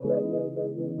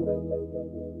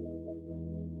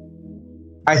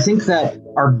I think that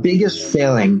our biggest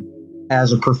failing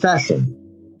as a profession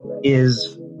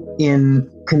is in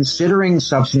considering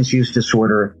substance use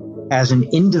disorder as an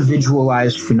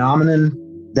individualized phenomenon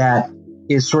that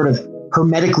is sort of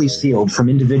hermetically sealed from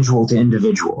individual to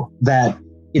individual, that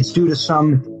it's due to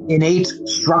some innate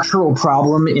structural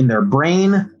problem in their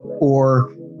brain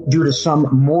or due to some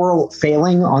moral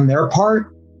failing on their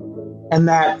part, and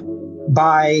that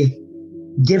by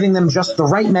giving them just the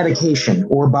right medication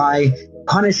or by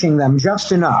punishing them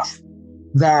just enough,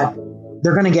 that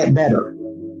they're going to get better.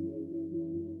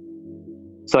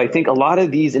 So I think a lot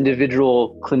of these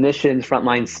individual clinicians,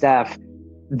 frontline staff,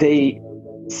 they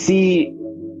see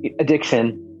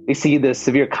addiction, they see the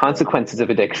severe consequences of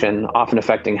addiction, often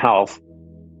affecting health,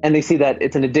 and they see that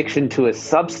it's an addiction to a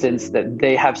substance that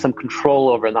they have some control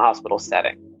over in the hospital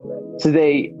setting. So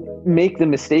they make the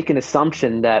mistaken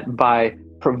assumption that by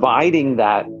providing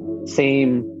that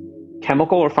same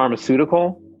chemical or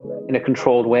pharmaceutical in a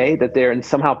controlled way, that they're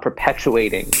somehow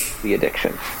perpetuating the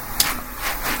addiction.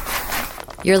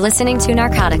 You're listening to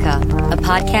Narcotica, a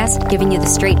podcast giving you the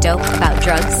straight dope about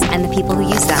drugs and the people who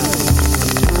use them.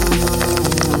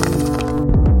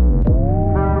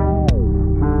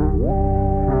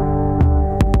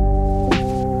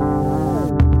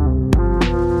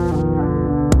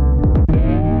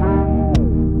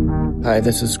 Hi,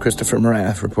 this is Christopher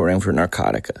Morath reporting for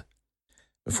Narcotica.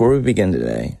 Before we begin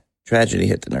today, tragedy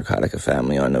hit the Narcotica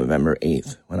family on November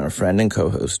 8th when our friend and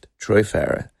co-host, Troy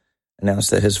Farah,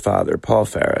 announced that his father, Paul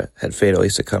Farah, had fatally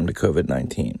succumbed to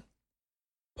COVID-19.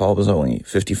 Paul was only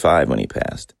 55 when he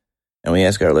passed, and we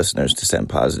ask our listeners to send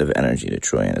positive energy to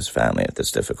Troy and his family at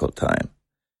this difficult time.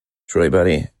 Troy,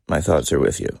 buddy, my thoughts are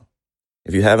with you.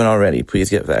 If you haven't already, please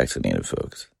get vaccinated,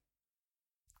 folks.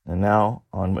 And now,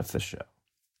 on with the show.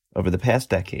 Over the past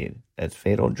decade, as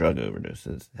fatal drug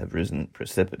overdoses have risen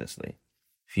precipitously,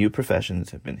 few professions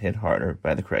have been hit harder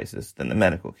by the crisis than the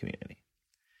medical community.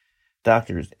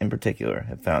 Doctors, in particular,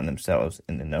 have found themselves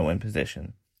in the no-win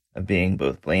position of being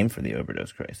both blamed for the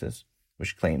overdose crisis,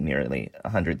 which claimed nearly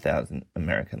 100,000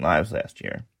 American lives last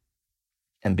year,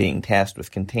 and being tasked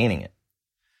with containing it.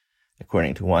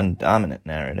 According to one dominant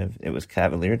narrative, it was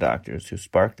cavalier doctors who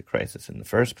sparked the crisis in the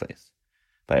first place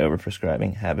by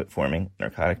overprescribing habit-forming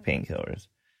narcotic painkillers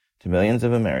to millions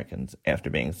of Americans after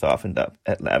being softened up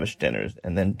at lavish dinners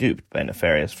and then duped by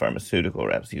nefarious pharmaceutical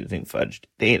reps using fudged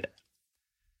data.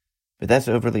 But that's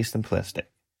overly simplistic.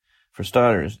 For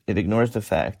starters, it ignores the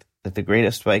fact that the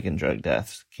greatest spike in drug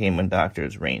deaths came when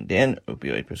doctors reined in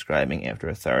opioid prescribing after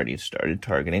authorities started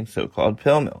targeting so-called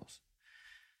pill mills.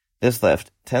 This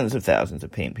left tens of thousands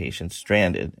of pain patients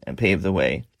stranded and paved the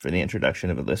way for the introduction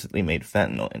of illicitly made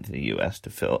fentanyl into the U.S. to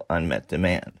fill unmet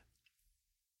demand.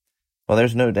 While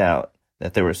there's no doubt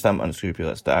that there were some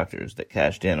unscrupulous doctors that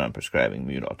cashed in on prescribing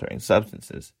mood-altering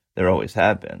substances, there always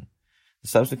have been, the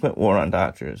subsequent war on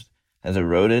doctors has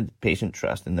eroded patient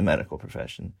trust in the medical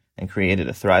profession and created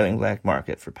a thriving black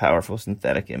market for powerful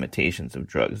synthetic imitations of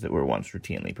drugs that were once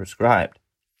routinely prescribed.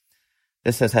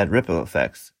 This has had ripple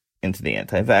effects into the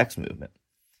anti-vax movement.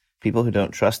 People who don't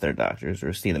trust their doctors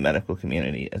or see the medical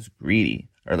community as greedy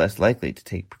are less likely to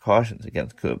take precautions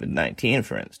against COVID-19,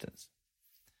 for instance.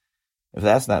 If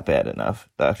that's not bad enough,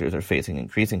 doctors are facing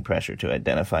increasing pressure to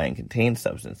identify and contain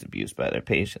substance abuse by their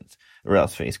patients, or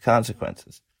else face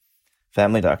consequences.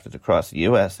 Family doctors across the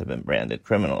U.S. have been branded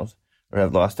criminals or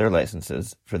have lost their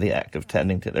licenses for the act of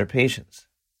tending to their patients.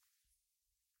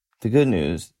 The good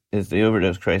news is the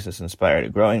overdose crisis inspired a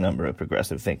growing number of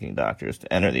progressive-thinking doctors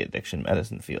to enter the addiction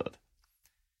medicine field.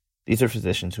 These are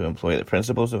physicians who employ the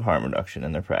principles of harm reduction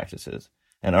in their practices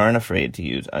and aren't afraid to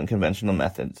use unconventional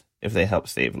methods if they help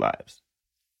save lives.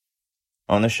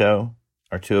 On the show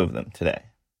are two of them today.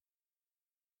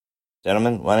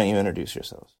 Gentlemen, why don't you introduce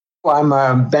yourselves? Well,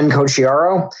 I'm Ben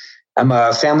Cocchiaro. I'm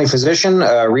a family physician,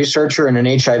 a researcher, and an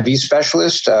HIV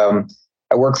specialist.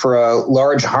 I work for a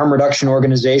large harm reduction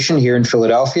organization here in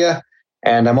Philadelphia,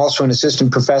 and I'm also an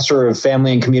assistant professor of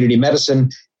family and community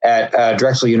medicine at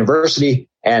Drexel University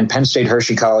and Penn State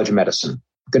Hershey College of Medicine.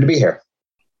 Good to be here.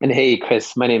 And hey,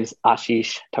 Chris, my name's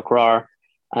Ashish Thakrar.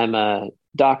 I'm a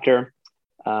doctor.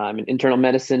 I'm an internal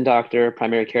medicine doctor,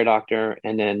 primary care doctor,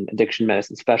 and an addiction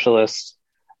medicine specialist.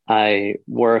 I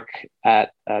work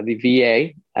at the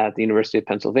VA at the University of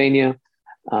Pennsylvania.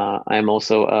 I'm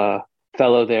also a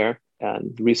fellow there,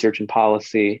 research and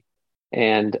policy,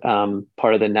 and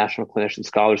part of the National Clinician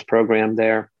Scholars Program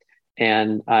there.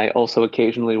 And I also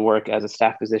occasionally work as a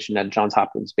staff physician at Johns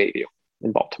Hopkins Bayview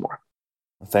in Baltimore.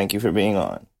 Thank you for being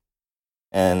on.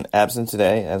 And absent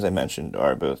today, as I mentioned,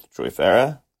 are both Troy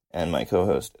Farah and my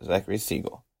co-host, Zachary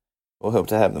Siegel. We'll hope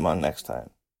to have them on next time.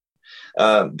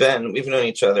 Ben, we've known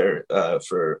each other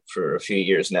for a few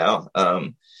years now.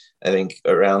 I think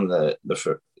around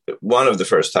one of the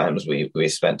first times we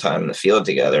spent time in the field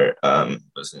together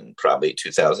was in probably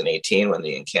 2018 when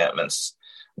the encampments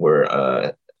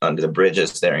were under the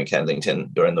bridges there in Kensington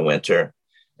during the winter.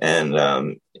 And,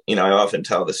 I often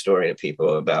tell the story to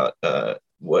people about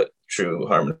what true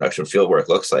harm reduction field work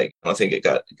looks like. I don't think it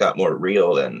got more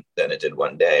real than it did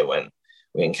one day when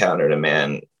we encountered a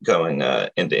man going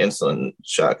into insulin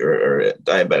shock or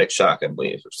diabetic shock, I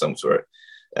believe, of some sort.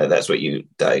 That's what you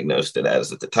diagnosed it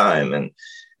as at the time.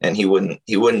 And he wouldn't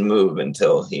move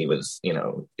until he was,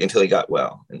 until he got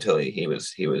well, until he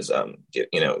was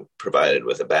provided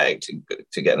with a bag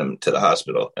to get him to the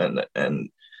hospital.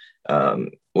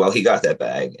 Well, he got that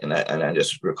bag, and I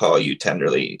just recall you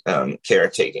tenderly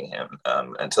caretaking him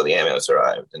until the ambulance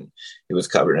arrived, and he was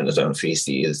covered in his own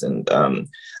feces. And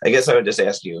I guess I would just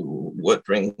ask you, what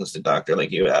brings a doctor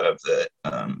like you out of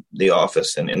the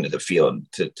office and into the field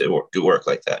to do work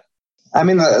like that? I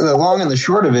mean, the long and the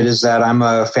short of it is that I'm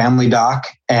a family doc,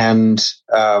 and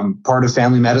part of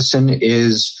family medicine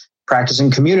is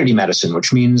practicing community medicine,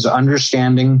 which means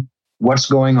understanding what's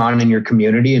going on in your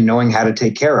community and knowing how to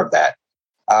take care of that.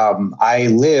 I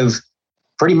live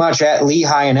pretty much at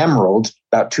Lehigh and Emerald,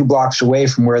 about 2 blocks away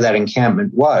from where that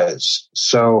encampment was.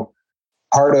 So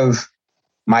part of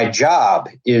my job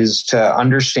is to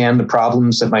understand the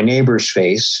problems that my neighbors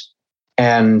face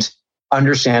and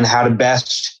understand how to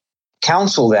best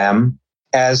counsel them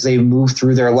as they move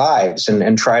through their lives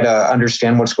and try to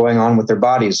understand what's going on with their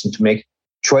bodies and to make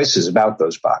choices about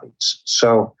those bodies.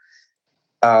 So,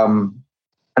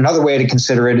 another way to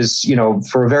consider it is,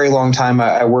 for a very long time,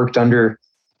 I worked under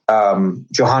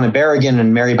Johanna Berrigan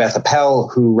and Mary Beth Appel,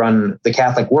 who run the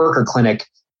Catholic Worker Clinic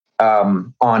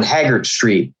on Haggard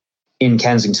Street in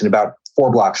Kensington, about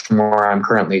 4 blocks from where I'm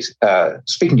currently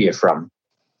speaking to you from.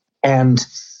 And,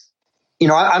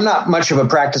 I'm not much of a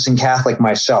practicing Catholic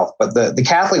myself, but the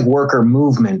Catholic worker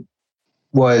movement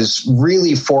was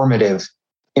really formative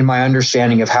in my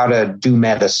understanding of how to do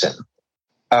medicine.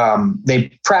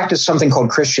 They practice something called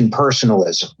Christian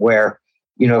personalism, where,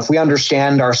 if we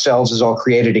understand ourselves as all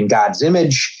created in God's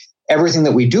image, everything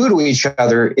that we do to each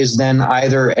other is then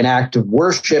either an act of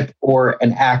worship or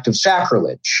an act of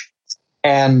sacrilege.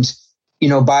 And,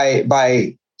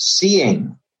 by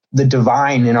seeing the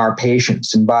divine in our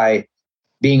patients and by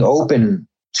being open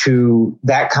to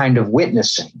that kind of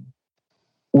witnessing,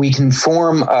 we can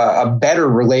form a better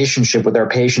relationship with our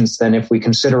patients than if we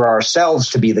consider ourselves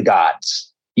to be the gods.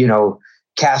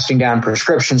 Casting down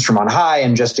prescriptions from on high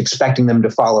and just expecting them to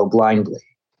follow blindly.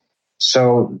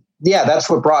 So, yeah, that's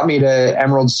what brought me to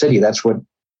Emerald City. That's what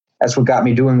got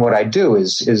me doing what I do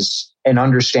is an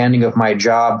understanding of my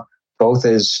job, both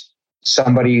as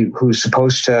somebody who's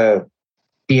supposed to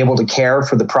be able to care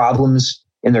for the problems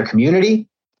in their community,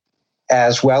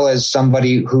 as well as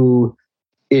somebody who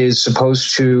is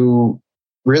supposed to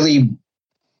really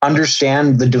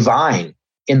understand the divine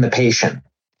in the patient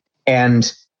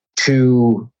and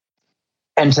to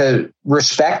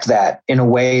respect that in a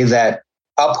way that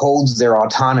upholds their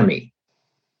autonomy,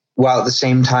 while at the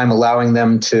same time allowing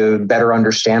them to better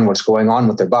understand what's going on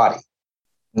with their body.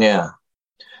 Yeah.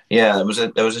 That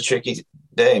was a tricky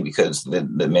day because the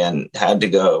man had to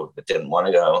go but didn't want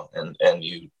to go, and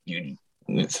you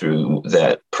through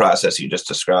that process you just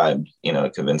described,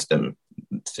 convinced him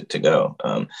to go.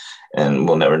 And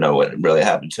we'll never know what really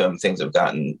happened to him. Things have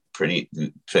gotten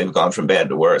they've gone from bad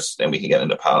to worse, and we can get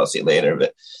into policy later.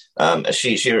 But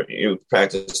you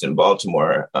practiced in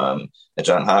Baltimore at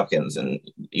Johns Hopkins, and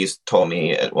you told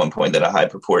me at one point that a high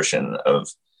proportion of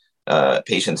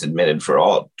patients admitted for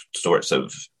all sorts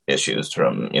of issues,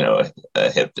 from a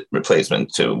hip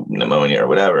replacement to pneumonia or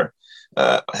whatever,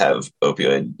 have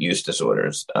opioid use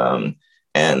disorders,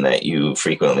 and that you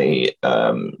frequently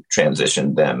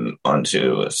transitioned them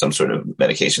onto some sort of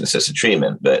medication-assisted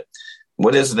treatment. But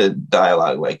what is the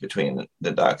dialogue like between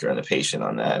the doctor and the patient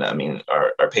on that? I mean,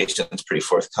 are patients pretty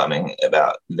forthcoming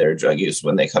about their drug use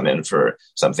when they come in for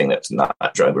something that's not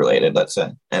drug-related, let's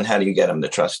say? And how do you get them to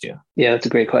trust you? Yeah, that's a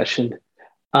great question.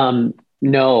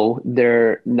 No,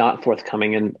 they're not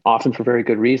forthcoming, and often for very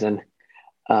good reason.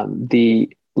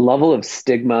 The level of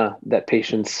stigma that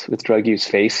patients with drug use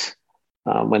face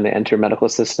when they enter medical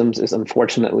systems is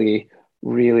unfortunately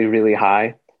really, really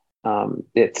high.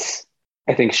 It's,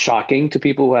 I think, shocking to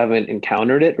people who haven't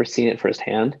encountered it or seen it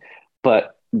firsthand.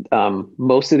 But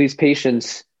most of these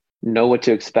patients know what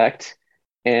to expect.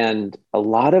 And a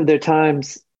lot of their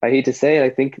times, I hate to say it, I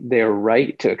think they're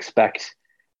right to expect,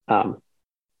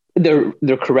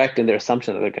 they're correct in their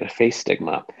assumption that they're going to face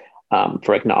stigma.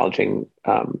 for acknowledging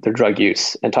their drug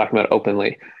use and talking about it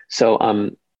openly.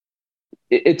 So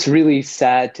it's really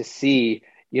sad to see,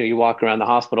 you walk around the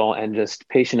hospital and just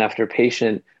patient after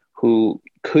patient who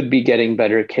could be getting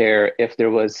better care if there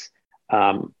was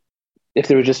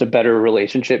just a better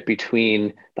relationship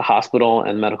between the hospital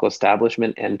and medical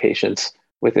establishment and patients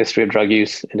with history of drug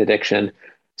use and addiction.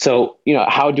 So,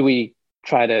 how do we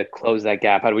try to close that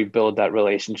gap? How do we build that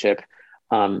relationship?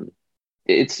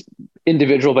 It's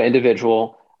individual by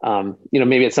individual.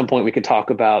 Maybe at some point we could talk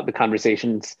about the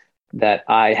conversations that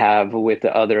I have with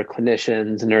the other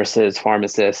clinicians, nurses,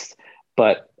 pharmacists.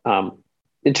 But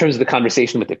in terms of the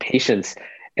conversation with the patients,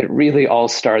 it really all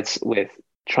starts with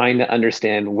trying to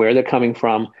understand where they're coming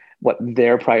from, what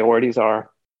their priorities are,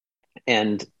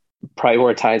 and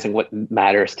prioritizing what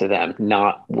matters to them,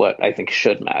 not what I think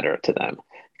should matter to them,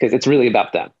 because it's really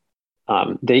about them.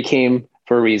 They came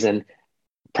for a reason,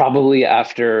 probably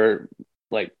after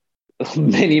like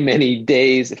many, many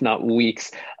days, if not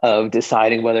weeks, of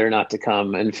deciding whether or not to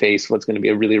come and face what's going to be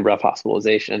a really rough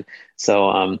hospitalization.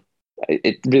 So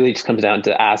it really just comes down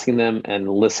to asking them and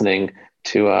listening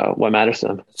to what matters to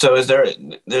them. So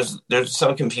there's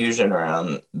some confusion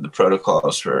around the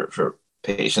protocols for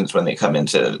patients when they come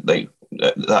into, like,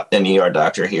 an ER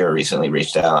doctor here recently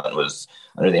reached out and was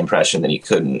under the impression that he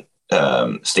couldn't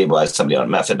stabilize somebody on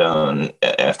methadone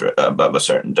after above a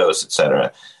certain dose, et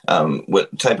cetera.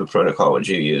 What type of protocol would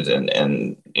you use?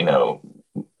 And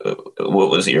what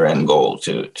was your end goal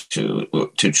to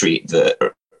treat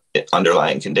the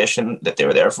underlying condition that they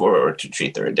were there for, or to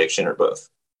treat their addiction, or both?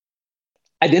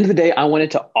 At the end of the day, I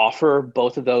wanted to offer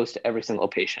both of those to every single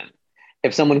patient.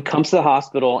 If someone comes to the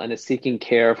hospital and is seeking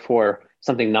care for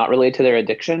something not related to their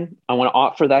addiction, I want to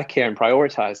offer that care and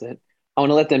prioritize it. I want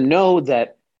to let them know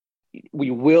that we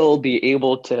will be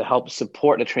able to help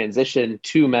support a transition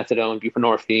to methadone,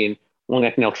 buprenorphine,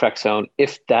 long-acting naltrexone,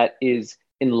 if that is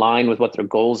in line with what their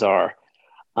goals are.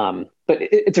 But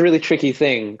it's a really tricky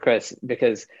thing, Chris,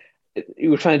 because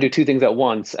we're trying to do two things at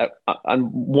once. On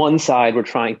one side, we're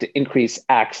trying to increase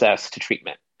access to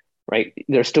treatment, right?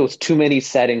 There's still too many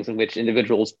settings in which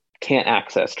individuals can't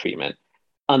access treatment.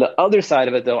 On the other side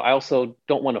of it, though, I also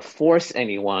don't want to force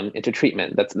anyone into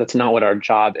treatment. That's not what our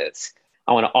job is.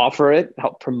 I want to offer it,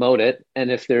 help promote it.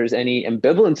 And if there's any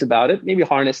ambivalence about it, maybe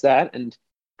harness that and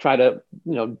try to,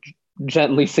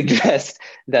 gently suggest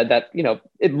that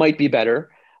it might be better.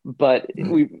 But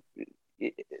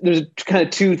there's kind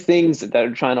of two things that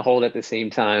are trying to hold at the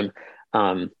same time,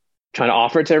 trying to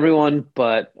offer it to everyone,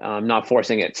 but not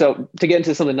forcing it. So to get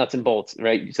into some of the nuts and bolts,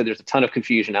 right? You said there's a ton of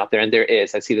confusion out there, and there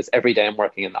is. I see this every day I'm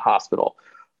working in the hospital.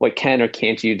 What can or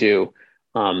can't you do?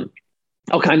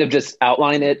 I'll kind of just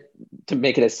outline it to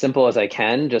make it as simple as I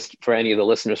can, just for any of the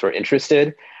listeners who are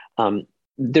interested.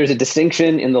 There's a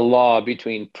distinction in the law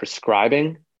between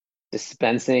prescribing,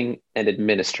 dispensing, and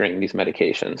administering these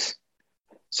medications.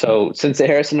 So since the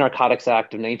Harrison Narcotics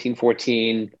Act of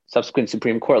 1914, subsequent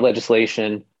Supreme Court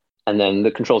legislation, and then the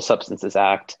Controlled Substances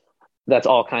Act, that's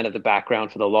all kind of the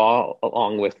background for the law,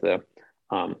 along with the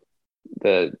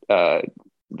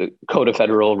Code of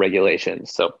Federal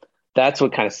Regulations. So that's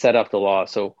what kind of set up the law.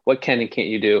 So what can and can't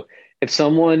you do? If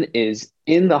someone is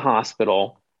in the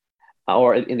hospital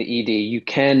or in the ED, you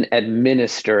can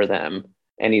administer them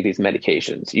any of these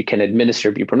medications. You can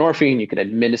administer buprenorphine, you can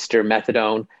administer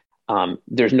methadone.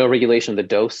 There's no regulation of the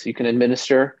dose you can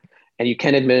administer, and you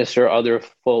can administer other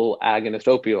full agonist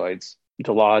opioids,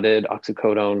 Dilaudid,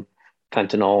 oxycodone,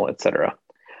 fentanyl, etc.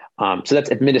 So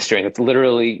that's administering. It's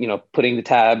literally, putting the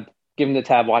tab, giving the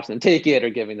tab, watching them take it, or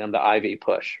giving them the IV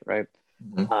push, right?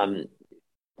 Mm-hmm.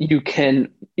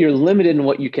 You're limited in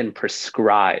what you can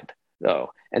prescribe,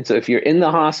 though. And so if you're in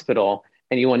the hospital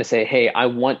and you want to say, hey, I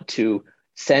want to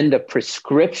send a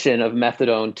prescription of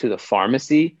methadone to the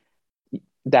pharmacy,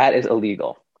 that is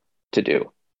illegal to do.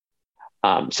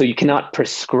 So you cannot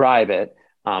prescribe it.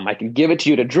 I can give it to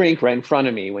you to drink right in front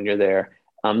of me when you're there.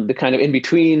 The kind of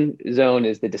in-between zone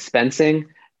is the dispensing,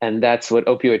 and that's what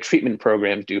opioid treatment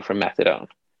programs do for methadone.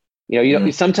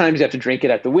 Sometimes you have to drink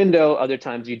it at the window. Other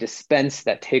times you dispense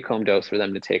that take-home dose for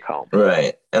them to take home.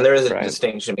 Right. And there is a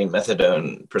distinction between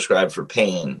methadone prescribed for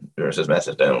pain versus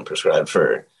methadone prescribed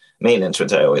for maintenance,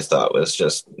 which I always thought was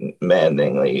just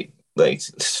maddeningly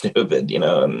stupid,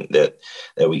 that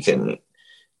we can,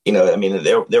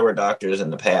 there were doctors in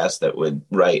the past that would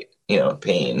write,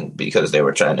 pain because they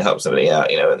were trying to help somebody out,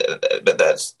 but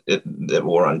that's it. The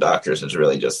war on doctors has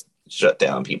really just shut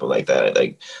down people like that.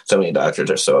 Like, so many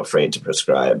doctors are so afraid to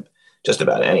prescribe just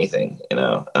about anything,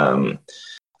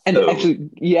 Actually,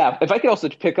 yeah, if I could also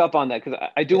pick up on that, because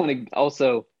I do want to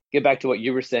also get back to what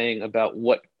you were saying about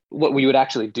what what we would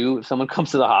actually do if someone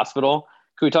comes to the hospital.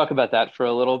 Could we talk about that for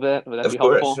a little bit? Would that be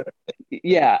helpful? Sure.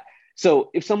 Yeah. So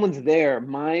if someone's there,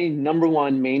 my number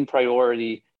one main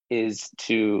priority is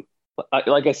to,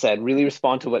 like I said, really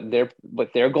respond to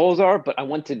what their goals are, but I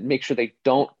want to make sure they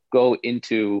don't go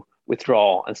into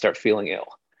withdrawal and start feeling ill.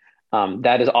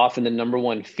 That is often the number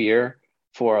one fear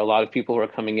for a lot of people who are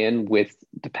coming in with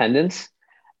dependence.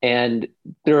 And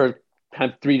there are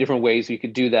kind of three different ways we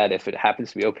could do that if it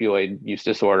happens to be opioid use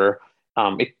disorder.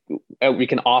 We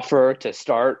can offer to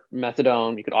start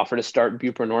methadone. You could offer to start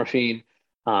buprenorphine,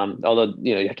 although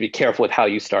you have to be careful with how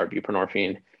you start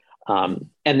buprenorphine. And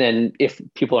then if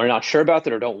people are not sure about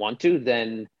that or don't want to,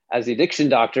 then as the addiction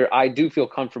doctor, I do feel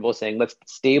comfortable saying, let's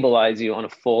stabilize you on a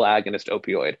full agonist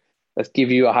opioid. Let's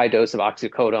give you a high dose of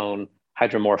oxycodone,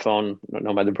 hydromorphone, I don't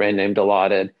know by the brand name,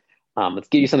 Dilaudid. Let's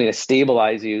give you something to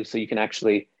stabilize you so you can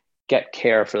actually get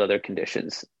care for other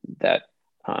conditions that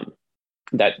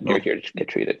you're here to get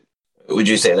treated. Would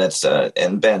you say that's,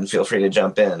 and Ben, feel free to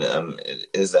jump in.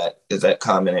 Is that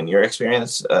common in your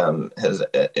experience? Is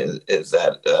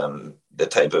that the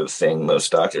type of thing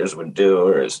most doctors would do,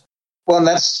 or is? Well, and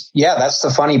that's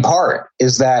the funny part,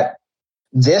 is that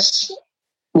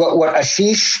what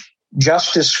Ashish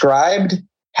just described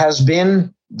has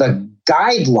been the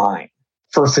guideline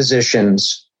for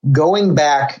physicians going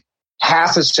back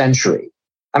half a century.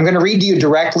 I'm going to read to you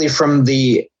directly from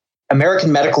the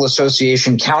American Medical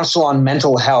Association Council on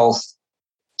Mental Health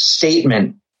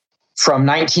statement from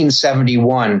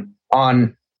 1971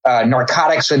 on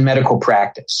narcotics and medical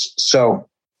practice. So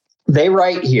they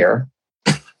write here,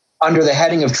 under the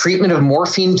heading of treatment of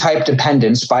morphine-type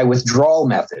dependence by withdrawal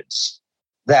methods,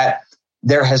 that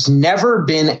there has never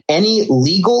been any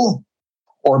legal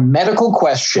or medical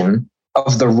question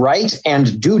of the right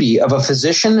and duty of a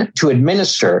physician to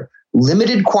administer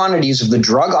limited quantities of the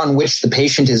drug on which the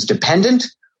patient is dependent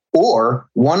or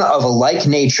one of a like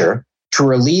nature to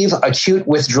relieve acute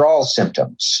withdrawal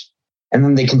symptoms. And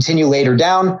then they continue later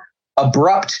down,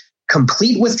 abrupt,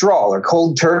 complete withdrawal or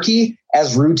cold turkey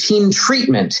as routine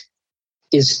treatment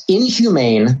is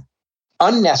inhumane,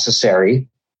 unnecessary,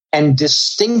 and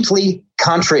distinctly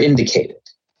contraindicated.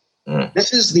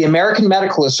 This is the American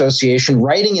Medical Association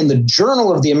writing in the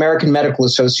Journal of the American Medical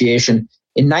Association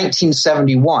in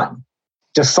 1971,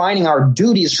 defining our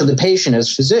duties to the patient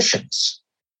as physicians.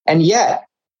 And yet,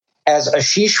 as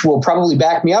Ashish will probably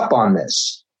back me up on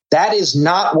this, that is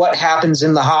not what happens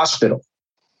in the hospital.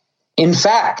 In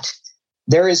fact,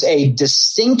 there is a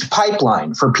distinct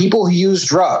pipeline for people who use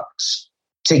drugs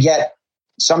to get,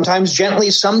 sometimes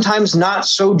gently, sometimes not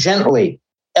so gently,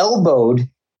 elbowed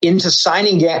into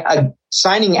signing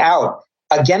out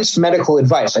against medical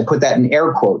advice. I put that in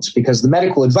air quotes because the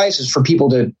medical advice is for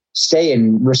people to stay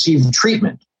and receive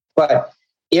treatment. But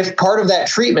if part of that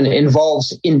treatment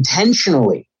involves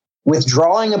intentionally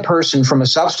withdrawing a person from a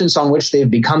substance on which they've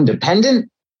become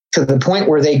dependent to the point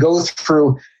where they go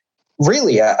through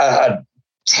really a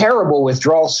terrible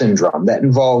withdrawal syndrome that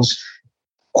involves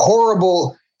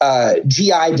horrible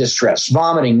GI distress,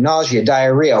 vomiting, nausea,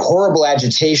 diarrhea, horrible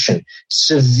agitation,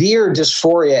 severe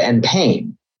dysphoria and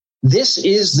pain. This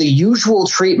is the usual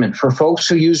treatment for folks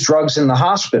who use drugs in the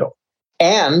hospital.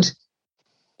 And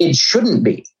it shouldn't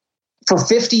be. For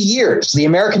 50 years, the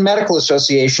American Medical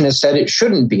Association has said it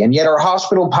shouldn't be. And yet our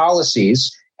hospital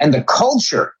policies and the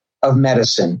culture of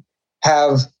medicine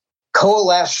have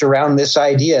coalesced around this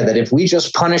idea that if we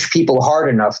just punish people hard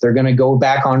enough, they're going to go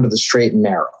back onto the straight and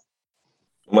narrow.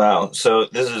 Wow. So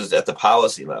this is at the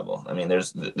policy level. I mean,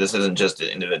 this isn't just an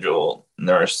individual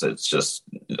nurse that's just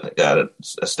got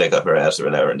a stick up her ass or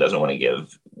whatever and doesn't want to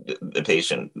give the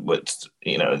patient what's,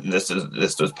 this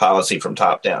was policy from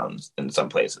top down in some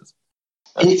places.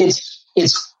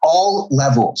 It's all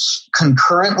levels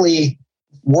concurrently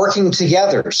working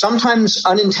together, sometimes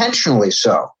unintentionally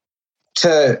so,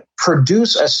 to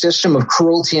produce a system of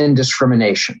cruelty and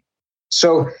discrimination.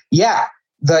 So, yeah,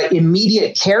 the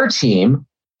immediate care team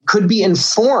could be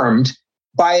informed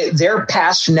by their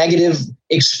past negative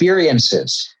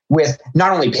experiences with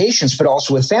not only patients, but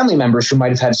also with family members who might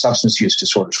have had substance use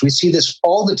disorders. We see this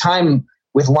all the time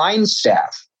with line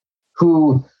staff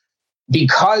who,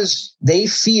 because they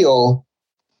feel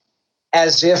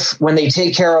as if when they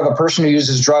take care of a person who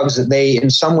uses drugs, that they in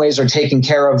some ways are taking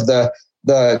care of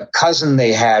the cousin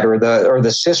they had or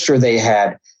the sister they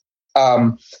had,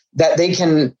 that they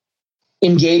can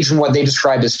engage in what they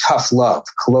describe as tough love,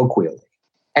 colloquially,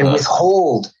 and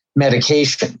withhold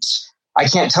medications. I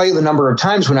can't tell you the number of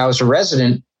times when I was a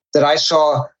resident that I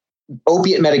saw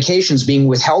opiate medications being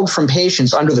withheld from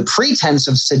patients under the pretense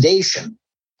of sedation,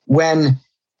 when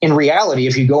in reality,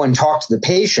 if you go and talk to the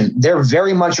patient, they're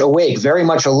very much awake, very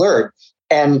much alert,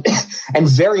 and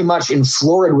very much in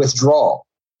florid withdrawal,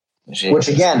 which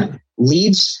again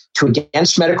leads to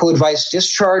against medical advice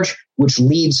discharge, which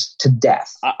leads to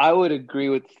death. I would agree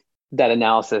with that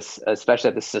analysis, especially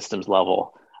at the systems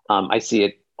level. I see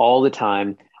it all the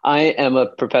time. I am a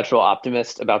perpetual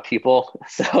optimist about people.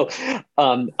 So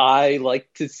I like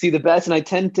to see the best. And I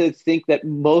tend to think that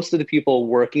most of the people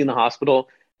working in the hospital,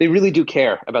 they really do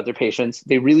care about their patients.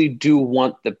 They really do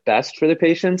want the best for their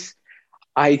patients.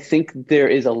 I think there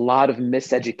is a lot of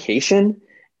miseducation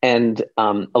and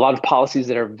a lot of policies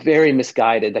that are very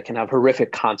misguided that can have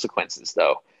horrific consequences,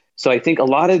 though. So I think a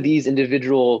lot of these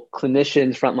individual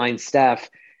clinicians, frontline staff,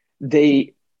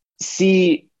 they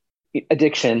see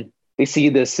addiction. They see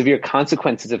the severe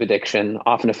consequences of addiction,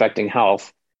 often affecting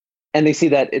health, and they see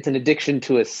that it's an addiction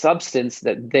to a substance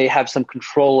that they have some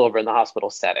control over in the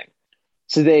hospital setting.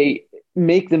 So they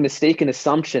make the mistaken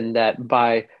assumption that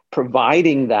by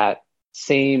providing that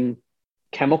same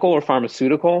chemical or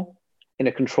pharmaceutical in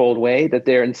a controlled way, that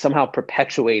they're somehow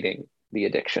perpetuating the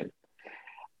addiction.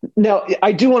 Now,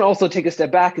 I do want to also take a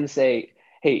step back and say,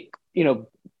 hey,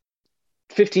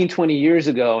 15, 20 years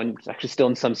ago, and actually still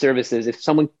in some services, if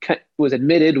someone was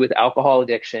admitted with alcohol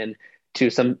addiction to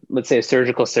some, let's say, a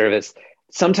surgical service,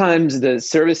 sometimes the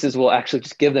services will actually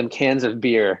just give them cans of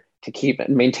beer to keep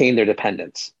and maintain their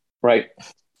dependence, right?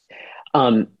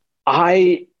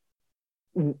 I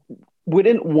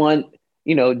wouldn't want,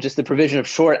 just the provision of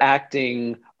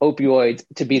short-acting opioids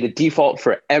to be the default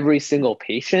for every single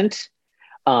patient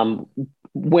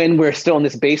when we're still in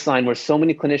this baseline where so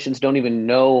many clinicians don't even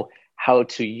know how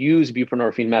to use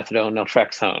buprenorphine, methadone,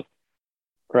 naltrexone,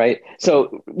 right?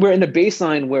 So we're in a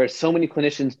baseline where so many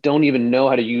clinicians don't even know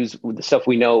how to use the stuff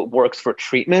we know works for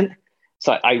treatment.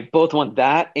 So I both want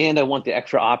that, and I want the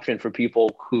extra option for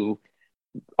people who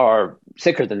are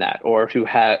sicker than that, or who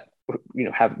have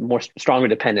more stronger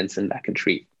dependence and that can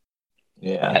treat.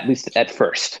 Yeah. At least at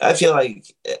first. I feel like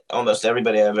almost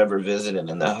everybody I've ever visited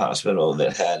in the hospital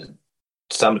that had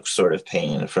some sort of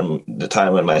pain, from the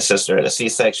time when my sister had a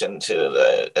C-section to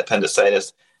the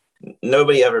appendicitis,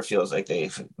 nobody ever feels like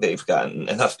they've gotten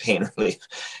enough pain relief.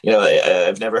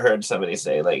 I've never heard somebody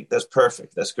say like, that's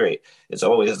perfect, that's great. It's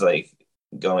always like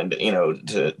going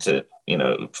to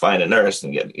find a nurse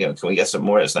and get, can we get some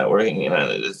more? It's not working.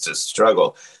 It's a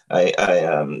struggle.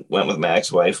 I went with my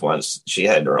ex-wife once. She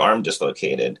had her arm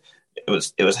dislocated. It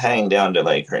was hanging down to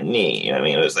like her knee.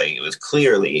 It was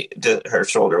clearly her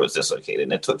shoulder was dislocated,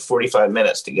 and it took 45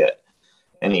 minutes to get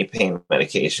any pain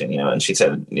medication. And she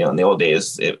said, in the old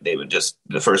days, they would just,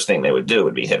 the first thing they would do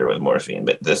would be hit her with morphine.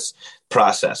 But this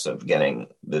process of getting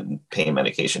the pain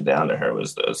medication down to her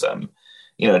was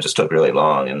it just took really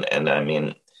long. And I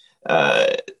mean,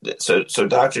 so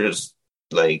doctors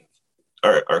like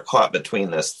are caught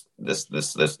between this,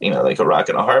 like a rock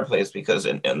and a hard place, because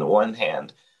in the one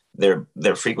hand,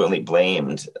 they're frequently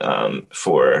blamed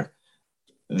for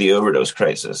the overdose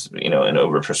crisis, and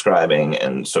overprescribing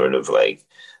and sort of like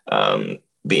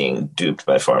being duped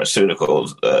by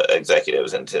pharmaceuticals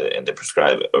executives into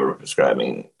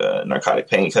overprescribing narcotic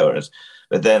painkillers.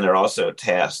 But then they're also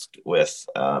tasked with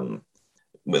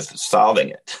solving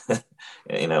it,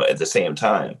 at the same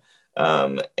time.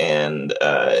 I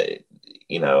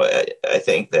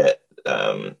think that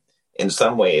in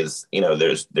some ways,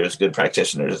 there's good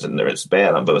practitioners and there's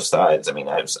bad on both sides. I mean,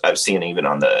 I've seen even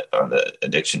on the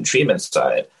addiction treatment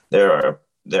side, there are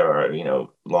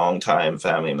long-time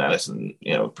family medicine,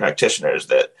 practitioners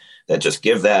that just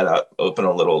give that up, open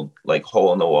a little like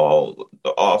hole in the wall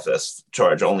office,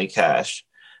 charge only cash,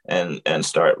 and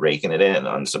start raking it in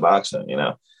on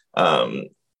Suboxone.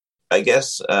 I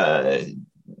guess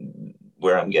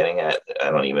where I'm getting at,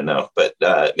 I don't even know, but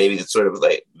maybe it's sort of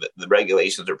like the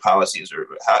regulations or policies, or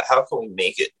how can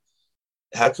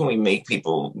we make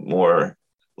people more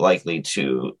likely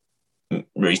to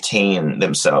retain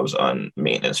themselves on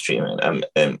maintenance treatment?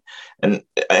 And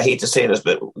I hate to say this,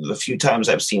 but the few times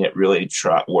I've seen it really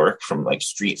work, from like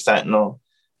street fentanyl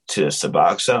to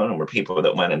Suboxone, were people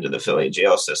that went into the Philly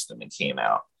jail system and came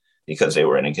out because they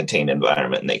were in a contained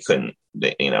environment and they couldn't,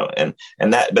 but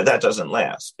that doesn't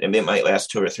last. And it might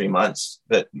last 2 or 3 months,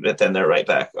 but then they're right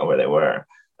back where they were.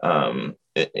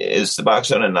 Is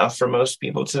Suboxone enough for most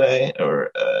people today,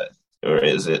 or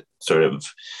is it sort of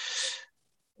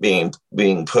being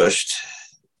pushed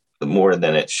more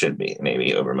than it should be,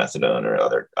 maybe over methadone or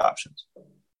other options?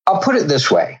 I'll put it this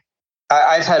way.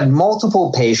 I've had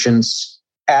multiple patients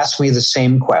ask me the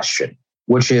same question,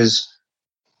 which is,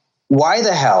 why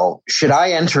the hell should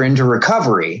I enter into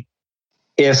recovery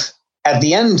if at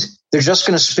the end they're just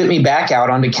going to spit me back out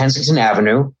onto Kensington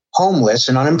Avenue, homeless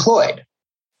and unemployed.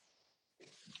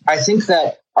 I think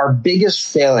that our biggest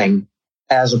failing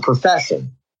as a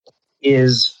profession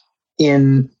is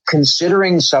in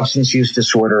considering substance use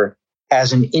disorder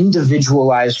as an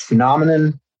individualized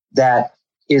phenomenon that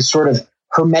is sort of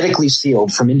hermetically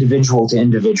sealed from individual to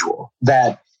individual,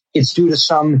 that it's due to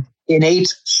some innate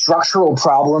structural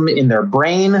problem in their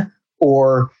brain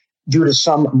or due to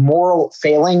some moral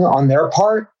failing on their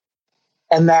part,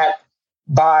 and that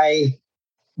by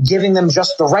giving them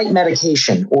just the right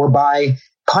medication or by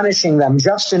punishing them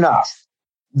just enough,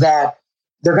 that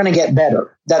they're going to get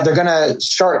better, that they're going to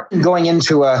start going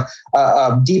into a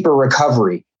deeper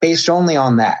recovery based only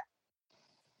on that.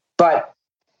 But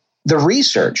the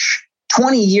research,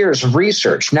 20 years of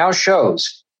research now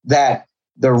shows that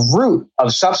the root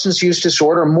of substance use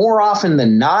disorder, more often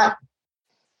than not,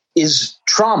 is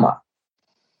trauma.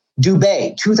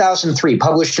 Dubé, 2003,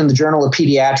 published in the Journal of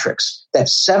Pediatrics, that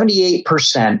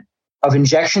 78% of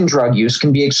injection drug use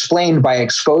can be explained by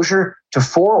exposure to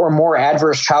 4 or more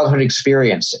adverse childhood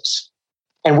experiences.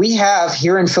 And we have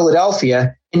here in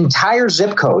Philadelphia entire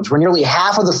zip codes where nearly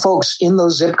half of the folks in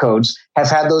those zip codes have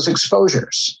had those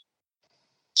exposures.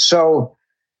 So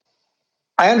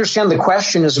I understand the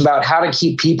question is about how to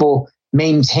keep people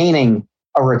maintaining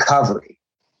a recovery.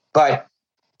 But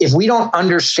if we don't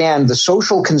understand the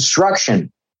social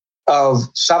construction of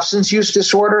substance use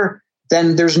disorder,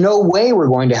 then there's no way we're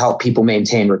going to help people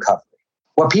maintain recovery.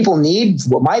 What people need,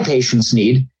 what my patients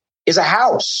need, is a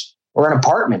house or an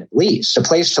apartment, at least, a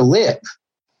place to live.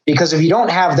 Because if you don't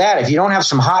have that, if you don't have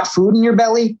some hot food in your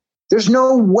belly, there's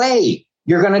no way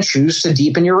you're going to choose to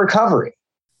deepen your recovery.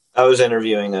 I was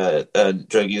interviewing a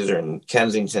drug user in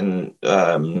Kensington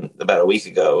about a week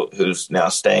ago who's now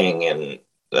staying in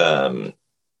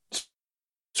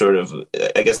sort of,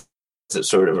 I guess it's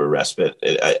sort of a respite.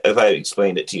 If I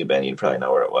explained it to you, Ben, you'd probably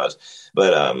know where it was.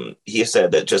 But he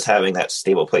said that just having that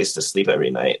stable place to sleep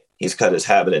every night, he's cut his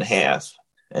habit in half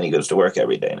and he goes to work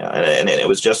every day now. And it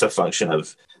was just a function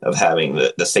of having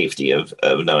the safety of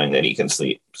knowing that he can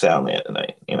sleep soundly at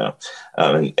night, you know.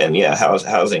 And yeah,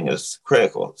 housing is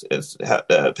critical. It's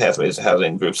Pathways to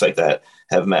Housing, groups like that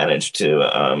have managed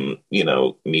to,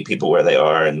 meet people where they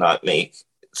are and not make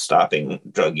stopping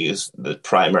drug use the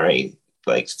primary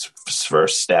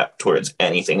first step towards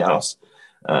anything else.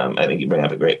 I think you bring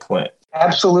up a great point.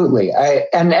 Absolutely.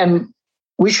 And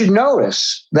we should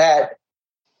notice that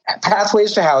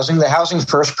Pathways to Housing, the housing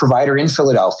first provider in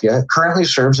Philadelphia, currently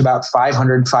serves about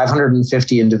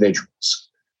 550 individuals.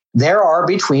 There are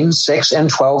between 6,000 and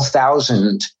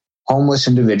 12,000 homeless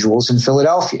individuals in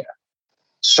Philadelphia.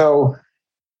 So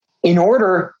in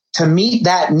order to meet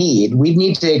that need, we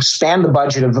need to expand the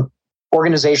budget of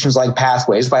organizations like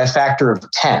Pathways by a factor of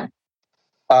 10.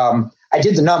 I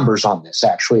did the numbers on this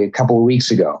actually a couple of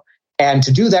weeks ago. And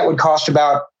to do that would cost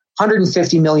about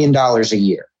 $150 million a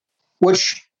year,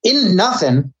 which isn't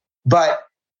nothing, but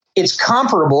it's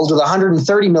comparable to the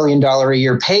 $130 million a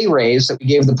year pay raise that we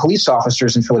gave the police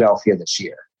officers in Philadelphia this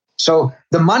year. So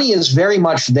the money is very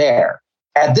much there.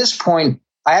 At this point,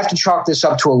 I have to chalk this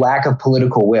up to a lack of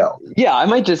political will. Yeah, I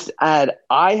might just add,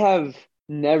 I have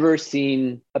never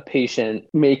seen a patient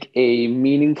make a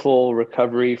meaningful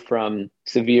recovery from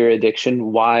severe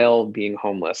addiction while being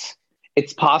homeless.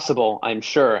 It's possible, I'm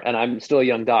sure, and I'm still a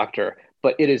young doctor,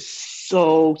 but it is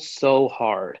so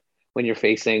hard when you're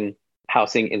facing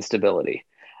housing instability.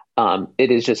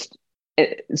 It is just,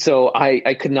 so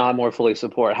I could not more fully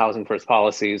support housing first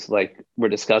policies like we're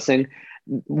discussing.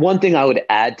 One thing I would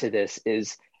add to this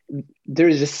is there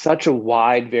is just such a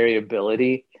wide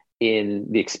variability in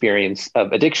the experience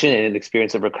of addiction and the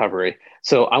experience of recovery.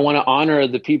 So I want to honor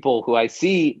the people who I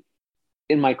see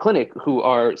in my clinic who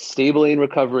are stably in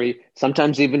recovery,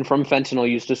 sometimes even from fentanyl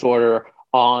use disorder,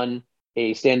 on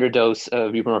a standard dose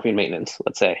of buprenorphine maintenance,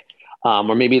 let's say.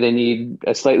 Or maybe they need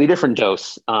a slightly different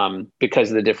dose because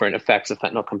of the different effects of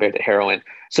fentanyl compared to heroin.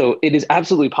 So it is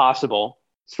absolutely possible.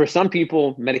 For some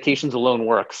people, medications alone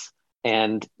works.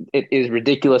 And it is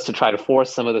ridiculous to try to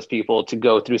force some of those people to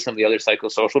go through some of the other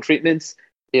psychosocial treatments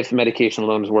if medication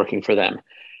alone is working for them.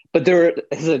 But there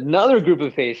is another group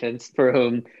of patients for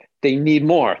whom they need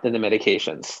more than the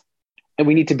medications. And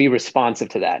we need to be responsive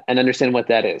to that and understand what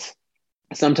that is.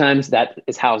 Sometimes that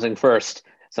is housing first.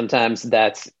 Sometimes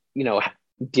that's,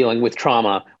 dealing with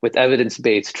trauma, with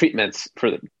evidence-based treatments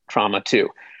for the trauma too.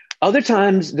 Other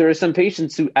times, there are some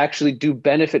patients who actually do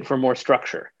benefit from more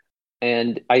structure.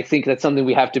 And I think that's something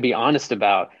we have to be honest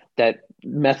about, that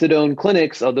methadone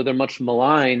clinics, although they're much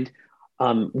maligned,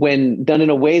 when done in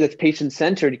a way that's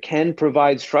patient-centered, can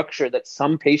provide structure that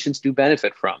some patients do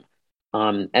benefit from.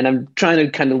 And I'm trying to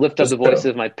kind of lift up the voice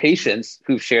of my patients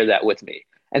who've shared that with me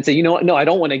and say, you know what? No, I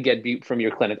don't want to get beat from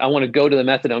your clinic. I want to go to the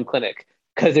methadone clinic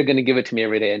because they're going to give it to me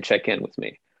every day and check in with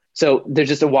me. So there's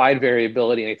just a wide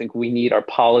variability. And I think we need our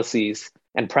policies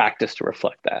and practice to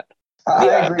reflect that. I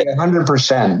agree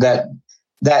 100%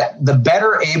 that the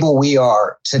better able we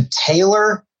are to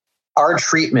tailor our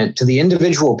treatment to the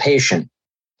individual patient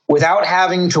without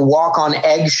having to walk on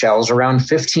eggshells around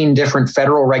 15 different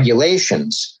federal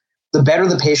regulations, the better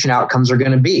the patient outcomes are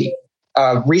going to be.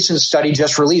 A recent study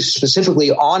just released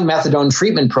specifically on methadone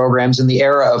treatment programs in the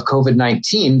era of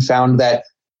COVID-19 found that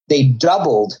they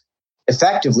doubled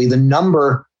effectively the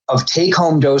number of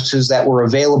take-home doses that were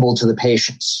available to the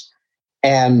patients.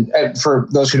 And for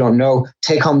those who don't know,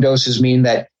 take-home doses mean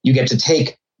that you get to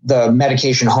take the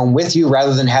medication home with you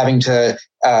rather than having to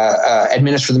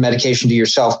administer the medication to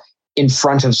yourself in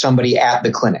front of somebody at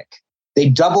the clinic. They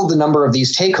doubled the number of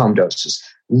these take-home doses,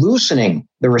 loosening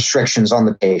the restrictions on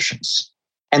the patients.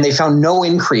 And they found no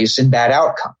increase in bad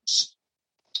outcomes.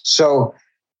 So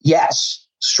yes,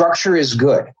 structure is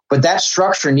good, but that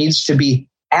structure needs to be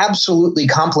absolutely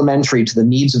complementary to the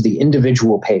needs of the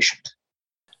individual patient.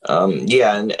 And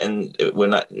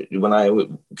when I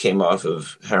came off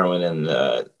of heroin in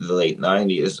the late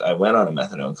 90s, I went on a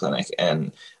methadone clinic,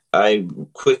 and I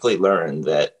quickly learned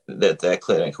that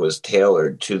clinic was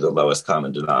tailored to the lowest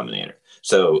common denominator.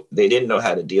 So they didn't know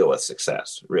how to deal with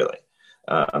success, really.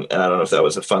 And I don't know if that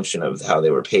was a function of how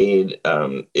they were paid.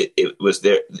 It was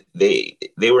they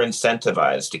were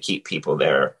incentivized to keep people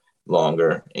there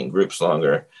longer, in groups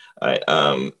longer.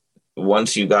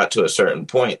 Once you got to a certain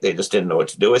point, they just didn't know what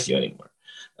to do with you anymore.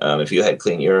 If you had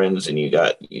clean urines and you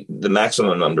got the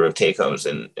maximum number of take-homes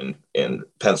in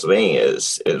Pennsylvania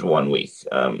is 1 week,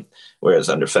 whereas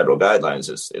under federal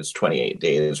guidelines it's 28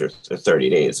 days or 30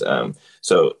 days. I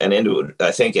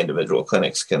think individual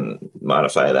clinics can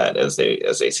modify that as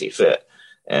they see fit.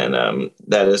 And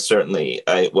that is certainly,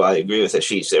 I agree with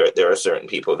Ashish. There are certain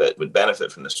people that would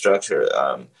benefit from the structure.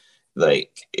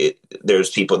 There's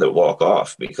people that walk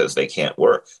off because they can't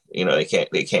work.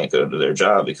 They can't go to their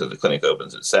job because the clinic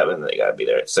opens at 7:00. They got to be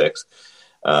there at 6:00.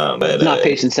 It's not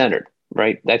patient centered,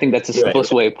 right? I think that's the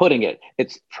simplest way of putting it.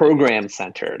 It's program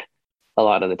centered a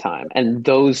lot of the time, and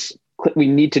we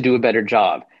need to do a better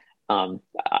job. One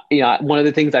of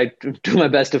the things I do my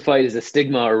best to fight is the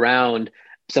stigma around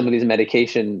some of these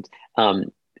medications.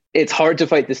 It's hard to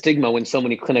fight the stigma when so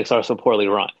many clinics are so poorly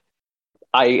run.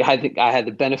 I had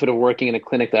the benefit of working in a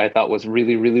clinic that I thought was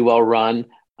really, really well run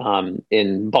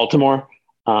in Baltimore.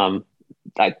 I'm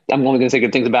only going to say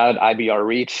good things about it. IBR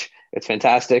Reach, it's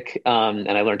fantastic, and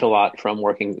I learned a lot from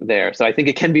working there. So I think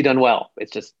it can be done well.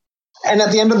 It's just, and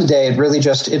at the end of the day, it really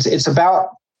just it's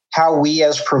about how we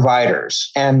as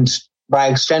providers, and by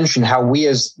extension, how we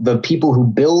as the people who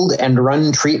build and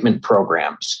run treatment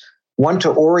programs want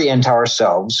to orient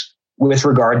ourselves with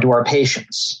regard to our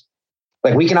patients.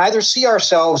 Like, we can either see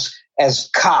ourselves as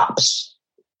cops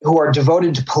who are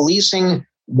devoted to policing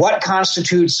what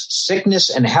constitutes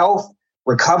sickness and health,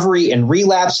 recovery and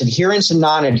relapse, adherence and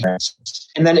non-adherence,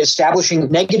 and then establishing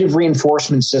negative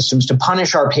reinforcement systems to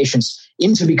punish our patients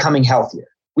into becoming healthier.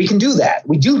 We can do that.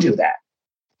 We do that.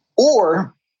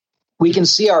 Or we can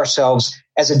see ourselves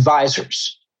as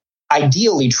advisors,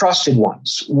 ideally trusted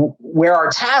ones, where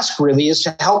our task really is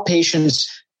to help patients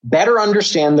better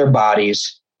understand their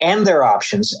bodies and their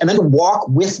options, and then to walk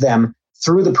with them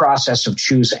through the process of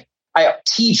choosing. I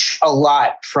teach a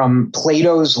lot from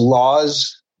Plato's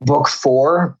Laws, Book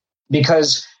 4,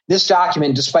 because this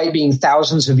document, despite being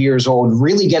thousands of years old,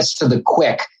 really gets to the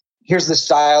quick. Here's this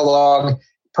dialogue.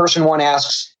 Person 1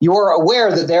 asks, "You're aware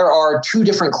that there are 2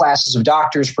 different classes of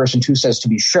doctors?" Person 2 says, "To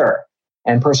be sure."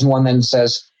 And person 1 then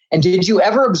says, "And did you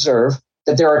ever observe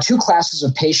that there are 2 classes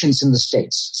of patients in the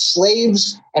States,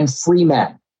 slaves and free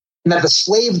men? And that the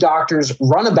slave doctors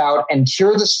run about and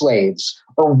cure the slaves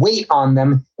or wait on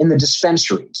them in the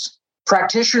dispensaries.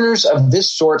 Practitioners of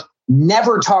this sort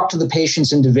never talk to the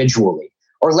patients individually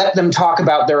or let them talk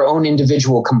about their own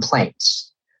individual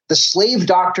complaints. The slave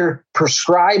doctor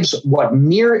prescribes what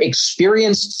mere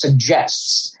experience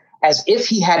suggests, as if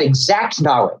he had exact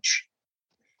knowledge.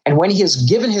 And when he has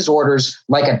given his orders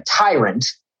like a tyrant,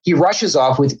 he rushes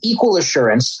off with equal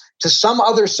assurance to some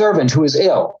other servant who is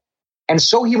ill. And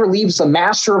so he relieves the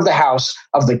master of the house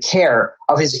of the care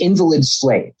of his invalid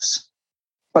slaves.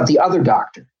 But the other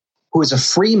doctor, who is a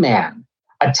free man,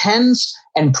 attends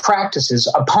and practices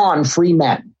upon free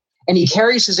men. And he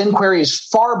carries his inquiries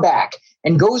far back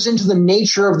and goes into the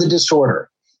nature of the disorder.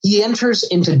 He enters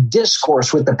into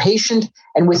discourse with the patient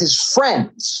and with his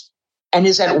friends. and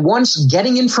is at once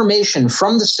getting information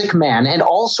from the sick man and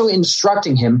also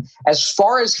instructing him as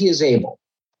far as he is able.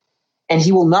 And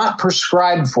he will not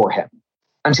prescribe for him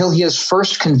until he has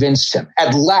first convinced him.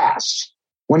 At last,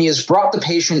 when he has brought the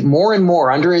patient more and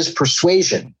more under his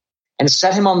persuasion and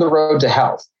set him on the road to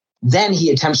health, then he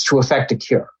attempts to effect a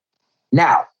cure.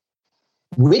 Now,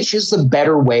 which is the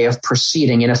better way of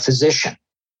proceeding in a physician?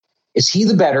 Is he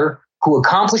the better who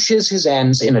accomplishes his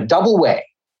ends in a double way,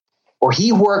 or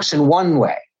he works in one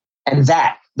way, and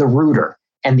that the ruder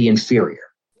and the inferior?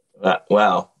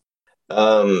 Wow.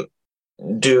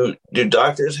 Do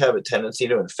doctors have a tendency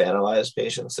to infantilize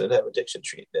patients that have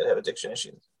addiction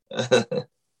issues?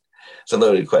 It's a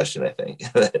loaded question, I think.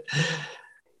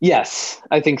 Yes,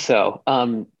 I think so.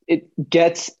 It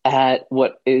gets at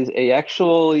what is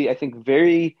actually, I think,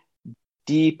 very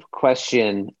deep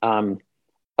question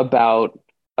about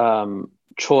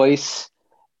choice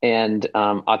and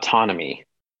autonomy.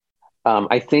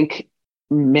 I think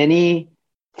many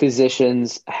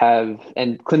physicians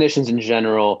and clinicians in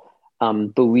general,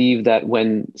 believe that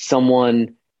when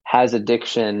someone has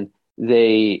addiction,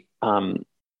 they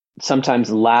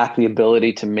sometimes lack the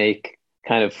ability to make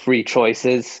kind of free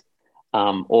choices,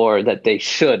 or that they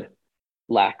should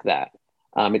lack that.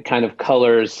 It kind of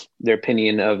colors their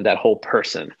opinion of that whole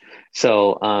person.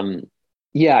 So,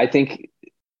 I think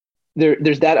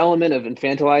there's that element of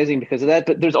infantilizing because of that,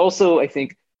 but there's also, I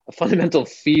think, a fundamental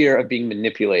fear of being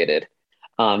manipulated.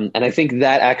 And I think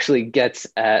that actually gets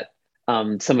at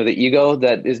some of the ego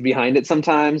that is behind it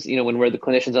sometimes. When we're the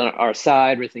clinicians on our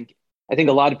side, I think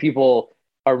a lot of people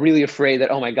are really afraid that,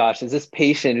 oh my gosh, is this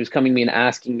patient who's coming to me and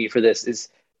asking me for this,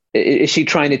 is she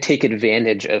trying to take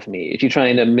advantage of me? Is she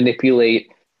trying to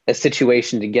manipulate a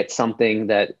situation to get something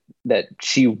that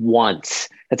she wants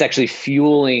that's actually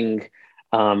fueling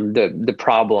the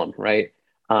problem, right?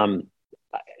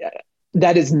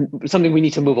 That is something we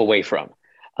need to move away from.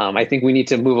 I think we need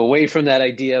to move away from that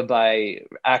idea by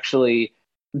actually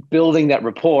building that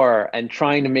rapport and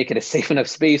trying to make it a safe enough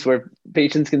space where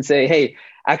patients can say, hey,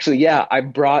 actually, yeah, I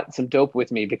brought some dope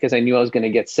with me because I knew I was going to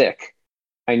get sick.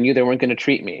 I knew they weren't going to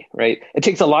treat me, right? It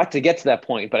takes a lot to get to that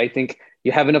point, but I think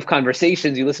you have enough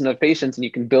conversations, you listen to patients, and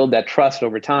you can build that trust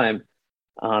over time,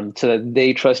 so that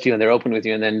they trust you and they're open with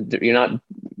you, and then you're not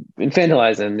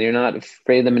infantilizing, you're not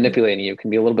afraid of them manipulating you. It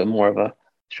can be a little bit more of a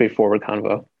straightforward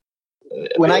convo.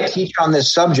 When I teach on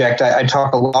this subject, I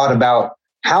talk a lot about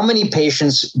how many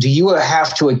patients do you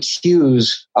have to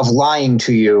accuse of lying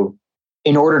to you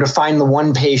in order to find the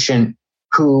one patient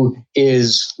who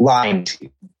is lying to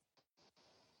you.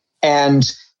 And,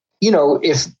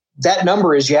 if that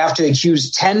number is you have to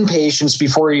accuse 10 patients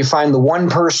before you find the one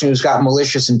person who's got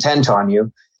malicious intent on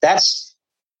you, that's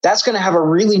going to have a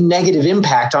really negative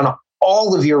impact on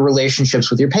all of your relationships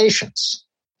with your patients.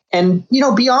 And,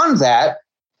 beyond that,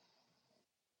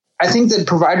 I think that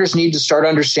providers need to start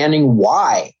understanding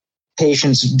why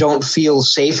patients don't feel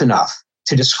safe enough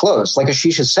to disclose. Like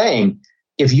Ashish is saying,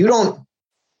 if you don't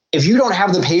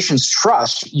have the patient's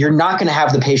trust, you're not going to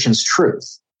have the patient's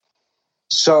truth.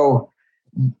 So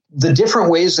the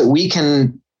different ways that we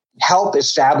can help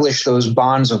establish those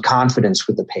bonds of confidence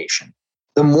with the patient,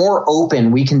 the more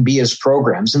open we can be as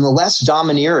programs and the less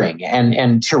domineering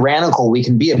and tyrannical we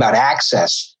can be about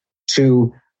access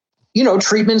to,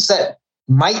 treatments that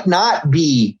might not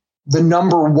be the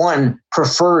number one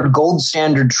preferred gold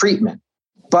standard treatment,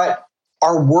 but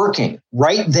are working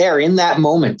right there in that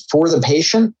moment for the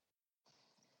patient.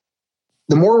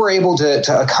 The more we're able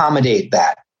to accommodate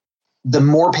that, the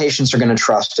more patients are going to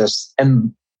trust us.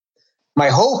 And my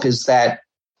hope is that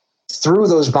through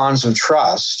those bonds of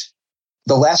trust,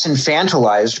 the less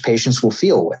infantilized patients will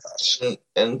feel with us.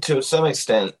 And to some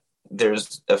extent,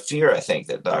 there's a fear, I think,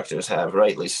 that doctors have,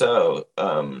 rightly so,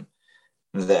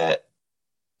 that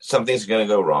something's going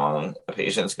to go wrong. A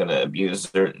patient's going to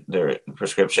abuse their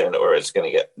prescription, or it's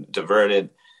going to get diverted,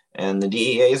 and the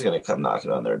DEA is going to come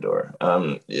knocking on their door.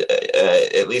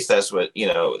 At least that's what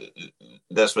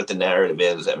that's what the narrative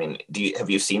is. I mean, have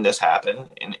you seen this happen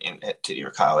to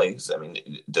your colleagues? I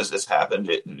mean, does this happen?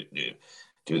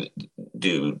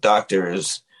 Do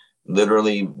doctors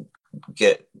literally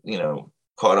get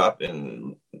caught up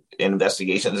in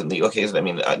investigations and legal cases? I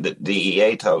mean, the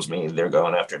DEA tells me they're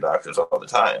going after doctors all the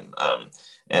time.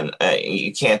 And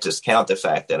you can't discount the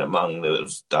fact that among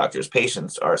those doctors'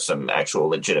 patients are some actual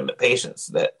legitimate patients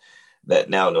that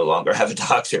now no longer have a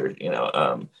doctor.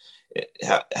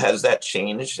 Has that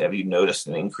changed? Have you noticed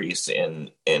an increase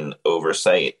in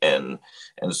oversight and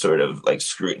sort of like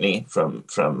scrutiny from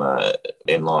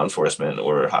in law enforcement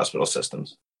or hospital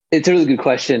systems? It's a really good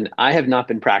question. I have not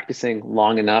been practicing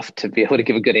long enough to be able to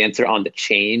give a good answer on the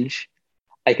change.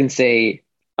 I can say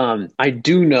I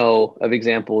do know of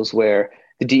examples where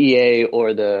the DEA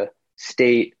or the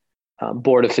state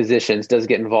board of physicians does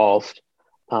get involved.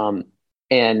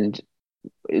 And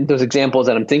those examples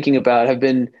that I'm thinking about have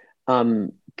been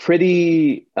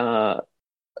pretty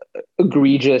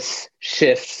egregious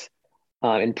shifts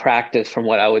in practice from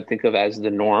what I would think of as the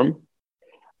norm.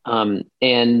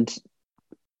 And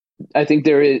I think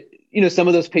there is, some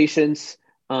of those patients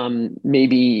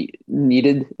maybe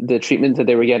needed the treatment that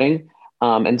they were getting,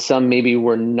 and some maybe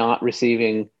were not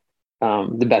receiving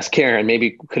the best care, and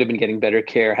maybe could have been getting better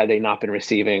care had they not been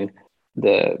receiving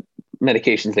the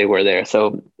medications they were there.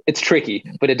 So it's tricky,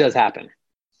 but it does happen.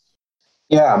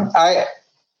 Yeah.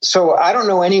 So I don't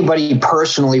know anybody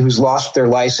personally who's lost their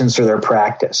license or their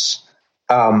practice.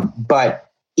 But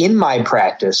in my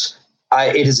practice,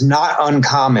 it is not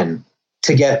uncommon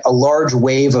to get a large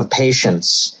wave of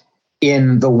patients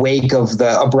in the wake of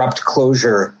the abrupt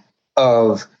closure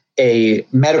of a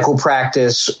medical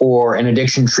practice or an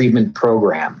addiction treatment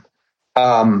program.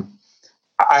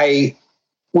 I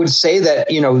would say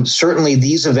that, certainly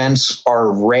these events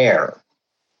are rare,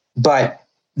 but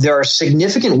there are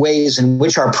significant ways in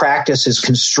which our practice is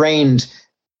constrained,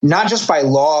 not just by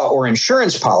law or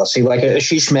insurance policy, like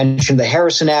Ashish mentioned, the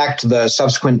Harrison Act, the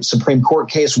subsequent Supreme Court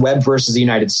case, Webb versus the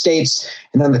United States,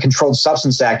 and then the Controlled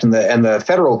Substance Act and the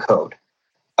federal code.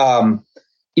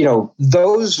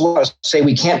 Those laws say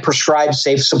we can't prescribe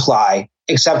safe supply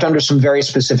except under some very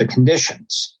specific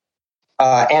conditions.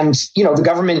 The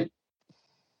government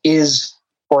is,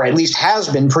 or at least has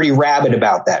been, pretty rabid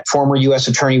about that. Former U.S.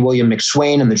 Attorney William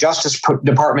McSwain and the Justice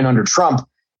Department under Trump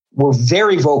were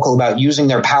very vocal about using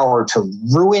their power to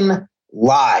ruin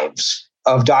lives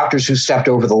of doctors who stepped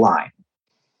over the line.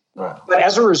 Right. But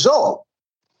as a result,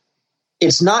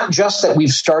 it's not just that we've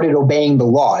started obeying the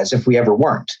law as if we ever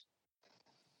weren't.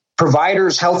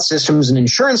 Providers, health systems, and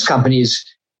insurance companies,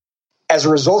 as a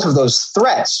result of those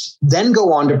threats, then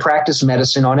go on to practice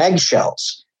medicine on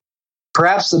eggshells.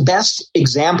 Perhaps the best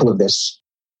example of this,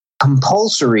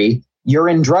 compulsory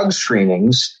urine drug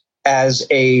screenings as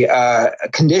a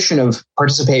condition of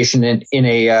participation in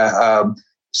a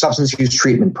substance use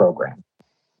treatment program.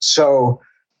 So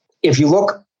if you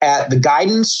look at the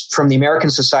guidance from the American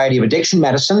Society of Addiction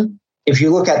Medicine, if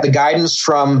you look at the guidance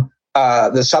from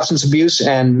the Substance Abuse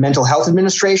and Mental Health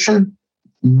Administration,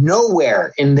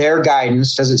 nowhere in their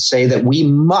guidance does it say that we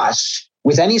must,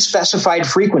 with any specified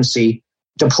frequency,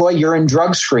 deploy urine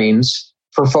drug screens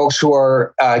for folks who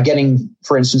are getting,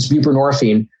 for instance,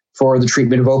 buprenorphine for the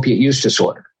treatment of opiate use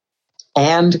disorder.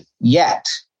 And yet,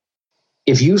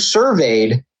 if you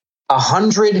surveyed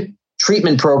 100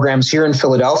 treatment programs here in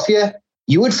Philadelphia,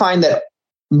 you would find that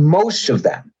most of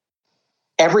them,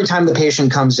 every time the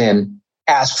patient comes in,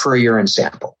 ask for a urine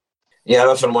sample. Yeah, I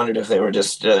often wondered if they were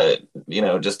just,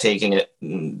 just taking it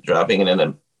and dropping it in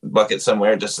a bucket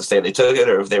somewhere just to say they took it,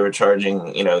 or if they were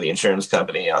charging, the insurance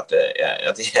company out the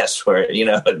ass for it,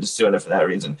 just doing it for that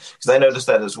reason. Because I noticed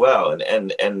that as well.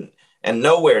 And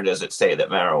nowhere does it say that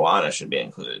marijuana should be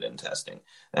included in testing.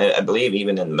 I believe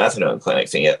even in methadone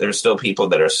clinics, and yet there's still people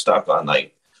that are stuck on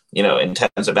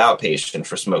intensive outpatient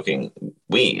for smoking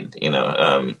weed,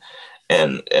 and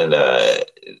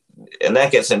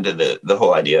that gets into the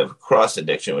whole idea of cross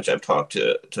addiction, which I've talked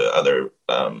to other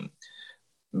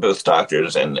both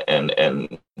doctors and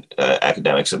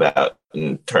academics about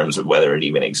in terms of whether it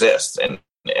even exists. And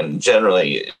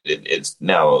generally, it's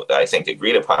now, I think,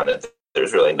 agreed upon that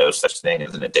there's really no such thing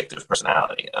as an addictive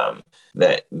personality,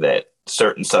 that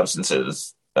certain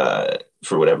substances,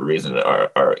 for whatever reason,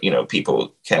 are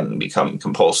people can become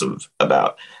compulsive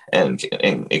about, and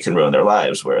it can ruin their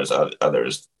lives, whereas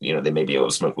others, they may be able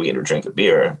to smoke weed or drink a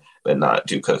beer, but not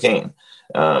do cocaine.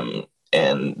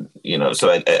 So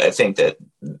I think that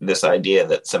this idea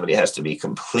that somebody has to be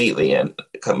completely and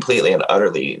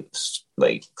utterly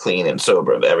clean and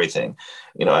sober of everything,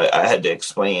 I had to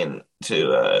explain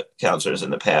to counselors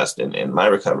in the past in my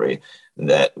recovery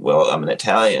that, well, I'm an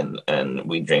Italian and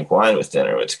we drink wine with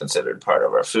dinner. It's considered part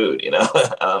of our food,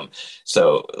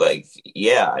 So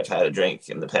I've had a drink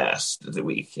in the past the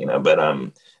week, but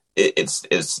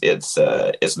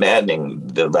it's maddening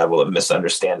the level of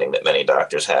misunderstanding that many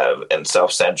doctors have, and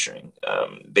self-censoring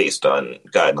based on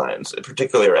guidelines,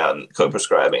 particularly around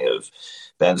co-prescribing of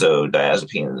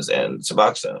benzodiazepines and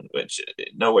Suboxone, which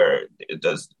nowhere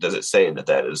does it say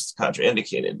that is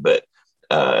contraindicated, but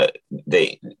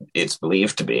it's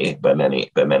believed to be by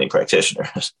many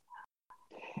practitioners.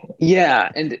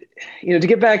 Yeah, and to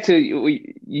get back to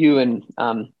you and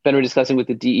Ben were discussing with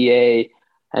the DEA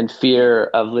and fear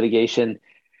of litigation,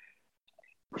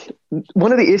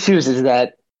 one of the issues is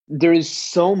that there is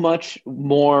so much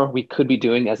more we could be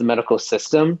doing as a medical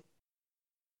system,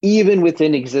 even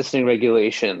within existing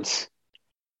regulations.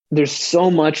 There's so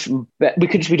much, we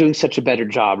could just be doing such a better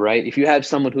job, right? If you have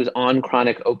someone who's on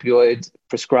chronic opioids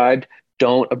prescribed,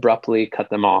 don't abruptly cut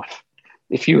them off.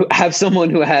 If you have someone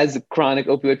who has a chronic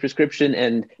opioid prescription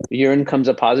and urine comes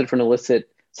up positive for an illicit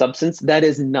substance, that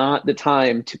is not the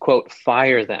time to, quote,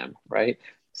 fire them, right?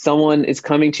 Someone is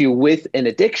coming to you with an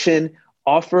addiction,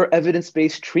 offer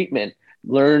evidence-based treatment,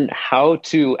 learn how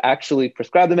to actually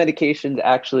prescribe the medication, to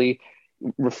actually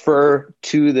refer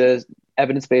to the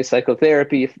evidence-based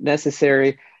psychotherapy if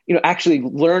necessary, actually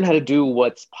learn how to do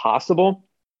what's possible.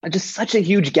 And just such a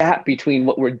huge gap between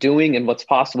what we're doing and what's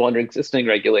possible under existing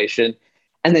regulation.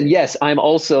 And then, yes, I'm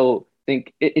also in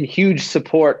huge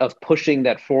support of pushing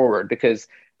that forward, because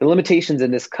the limitations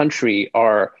in this country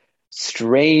are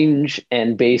strange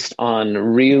and based on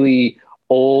really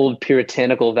old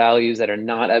puritanical values that are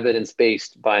not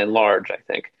evidence-based by and large, I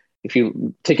think. If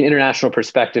you take an international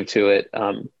perspective to it,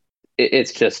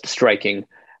 it's just striking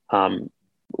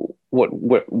what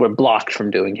we're blocked from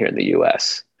doing here in the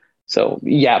U.S. So,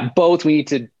 yeah, both we need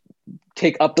to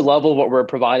take up the level of what we're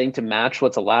providing to match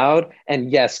what's allowed.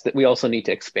 And yes, that we also need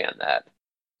to expand that.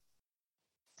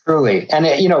 Truly. And,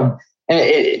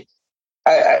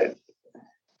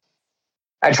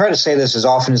 I try to say this as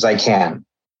often as I can.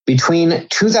 Between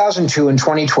 2002 and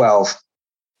 2012,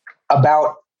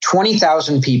 about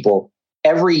 20,000 people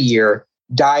every year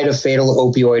died of fatal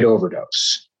opioid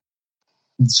overdose.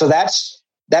 So that's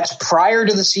prior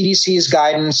to the CDC's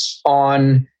guidance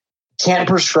on can't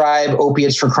prescribe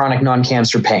opiates for chronic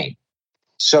non-cancer pain.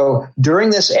 So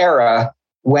during this era,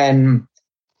 when,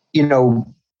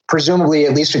 presumably,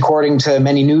 at least according to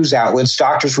many news outlets,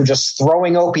 doctors were just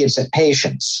throwing opiates at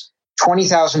patients,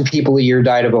 20,000 people a year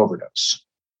died of overdose.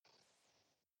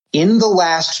 In the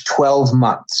last 12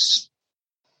 months,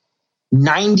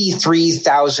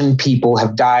 93,000 people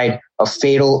have died of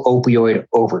fatal opioid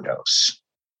overdose.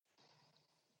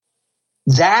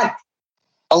 That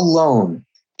alone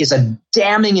is a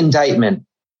damning indictment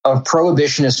of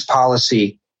prohibitionist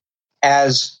policy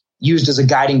as used as a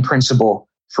guiding principle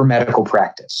for medical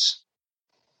practice.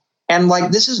 And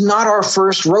this is not our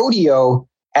first rodeo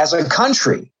as a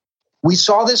country. We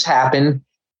saw this happen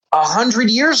 100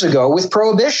 years ago with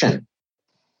prohibition.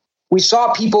 We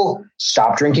saw people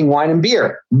stop drinking wine and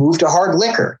beer, move to hard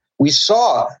liquor. We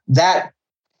saw that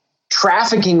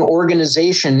trafficking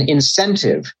organization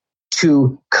incentive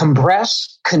to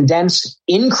compress, condense,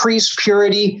 increase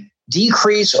purity,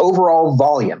 decrease overall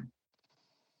volume.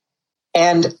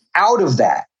 And out of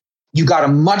that, you got a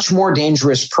much more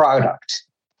dangerous product.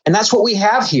 And that's what we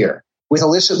have here with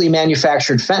illicitly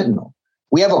manufactured fentanyl.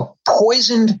 We have a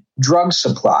poisoned drug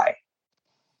supply.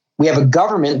 We have a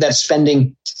government that's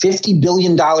spending $50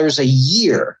 billion a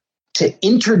year to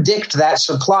interdict that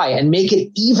supply and make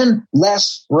it even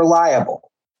less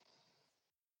reliable.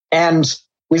 And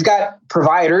we've got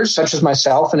providers such as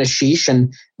myself and Ashish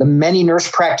and the many nurse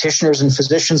practitioners and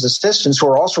physicians' assistants who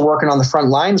are also working on the front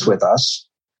lines with us,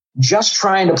 just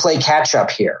trying to play catch up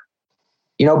here.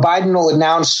 Biden will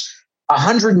announce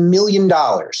 $100 million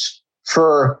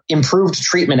for improved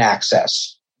treatment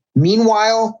access.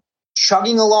 Meanwhile,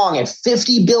 chugging along at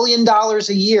 $50 billion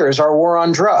a year is our war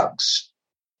on drugs.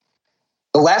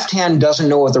 The left hand doesn't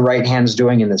know what the right hand is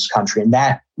doing in this country, and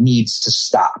that needs to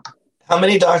stop. How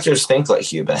many doctors think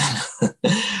like you, Ben?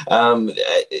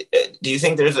 Do you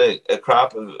think there's a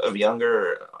crop of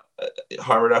younger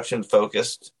harm reduction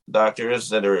focused doctors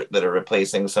that are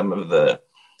replacing some of the?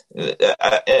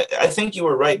 I think you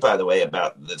were right, by the way,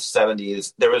 about the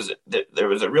 70s. There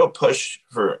was a real push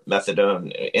for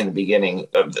methadone in the beginning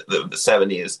of the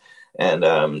 70s. And,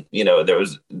 there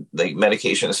was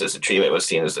medication assisted treatment was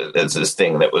seen as this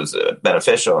thing that was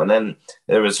beneficial. And then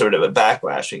there was sort of a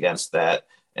backlash against that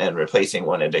and replacing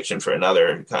one addiction for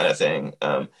another kind of thing.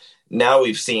 Now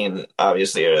we've seen,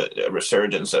 obviously, a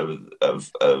resurgence of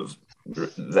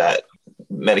that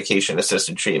medication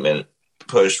assisted treatment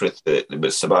push with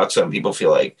Suboxone. People feel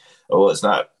like,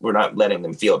 we're not letting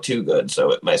them feel too good,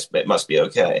 so it must be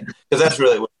okay, because that's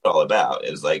really what it's all about,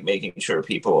 is making sure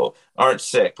people aren't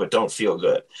sick but don't feel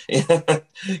good.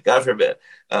 God forbid.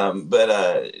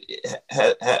 But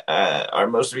are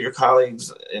most of your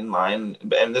colleagues in line,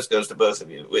 and this goes to both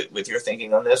of you, with your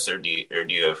thinking on this, or do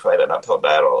you fight an uphill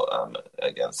battle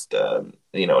against an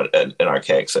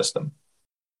archaic system?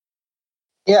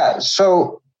 Yeah,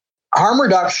 so harm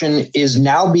reduction is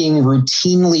now being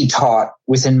routinely taught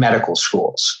within medical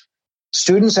schools.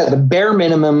 Students at the bare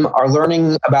minimum are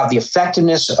learning about the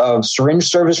effectiveness of syringe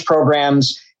service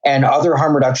programs and other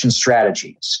harm reduction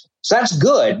strategies. So that's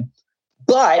good,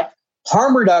 But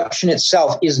harm reduction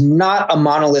itself is not a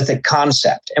monolithic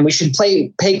concept. And we should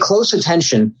pay close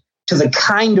attention to the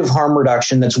kind of harm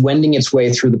reduction that's wending its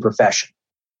way through the profession.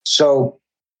 So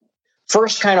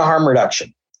first kind of harm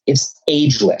reduction, it's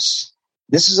ageless.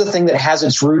 This is a thing that has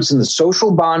its roots in the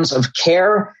social bonds of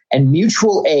care and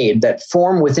mutual aid that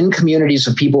form within communities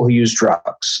of people who use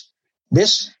drugs.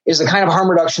 This is the kind of harm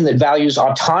reduction that values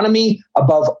autonomy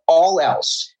above all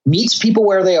else, meets people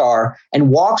where they are, and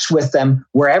walks with them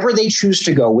wherever they choose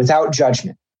to go without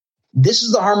judgment. This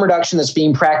is the harm reduction that's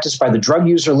being practiced by the Drug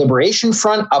User Liberation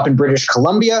Front up in British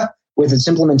Columbia with its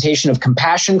implementation of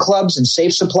compassion clubs and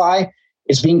safe supply.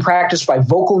 It's being practiced by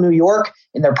Vocal New York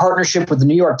in their partnership with the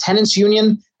New York Tenants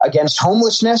Union against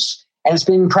homelessness. And it's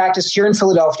being practiced here in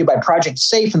Philadelphia by Project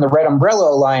Safe and the Red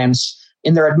Umbrella Alliance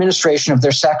in their administration of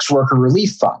their sex worker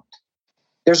relief fund.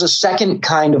 There's a second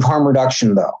kind of harm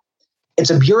reduction, though. It's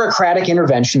a bureaucratic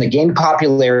intervention that gained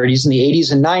popularities in the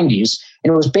 80s and 90s,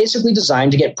 and it was basically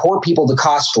designed to get poor people to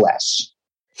cost less.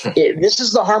 This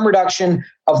is the harm reduction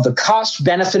of the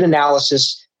cost-benefit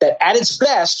analysis that, at its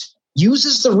best,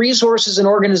 uses the resources and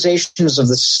organizations of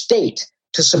the state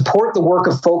to support the work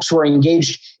of folks who are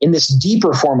engaged in this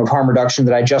deeper form of harm reduction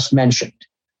that I just mentioned.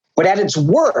 But at its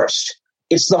worst,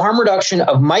 it's the harm reduction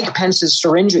of Mike Pence's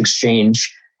syringe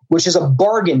exchange, which is a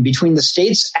bargain between the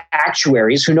state's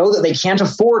actuaries who know that they can't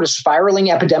afford a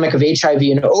spiraling epidemic of HIV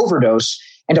and overdose,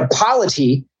 and a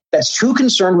polity that's too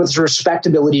concerned with its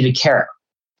respectability to care.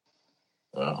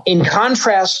 Wow. In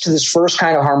contrast to this first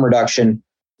kind of harm reduction,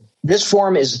 this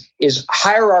form is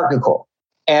hierarchical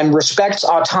and respects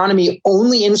autonomy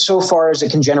only insofar as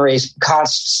it can generate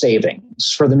cost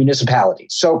savings for the municipality.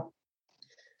 So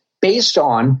based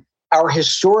on our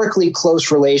historically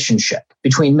close relationship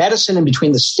between medicine and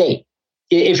between the state,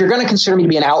 if you're going to consider me to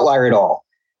be an outlier at all,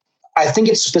 I think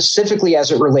it's specifically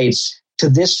as it relates to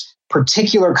this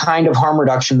particular kind of harm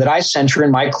reduction that I center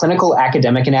in my clinical,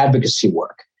 academic, and advocacy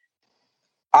work.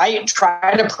 I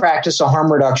try to practice a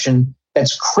harm reduction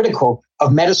that's critical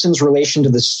of medicine's relation to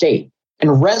the state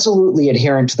and resolutely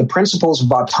adherent to the principles of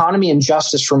autonomy and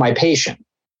justice for my patient.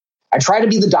 I try to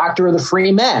be the doctor of the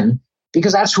free men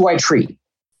because that's who I treat.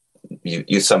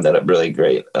 You summed that up really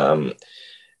great.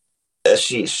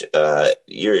 Ashish,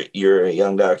 you're a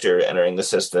young doctor entering the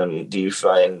system. Do you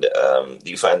find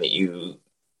that you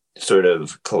sort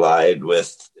of collide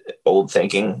with old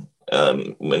thinking?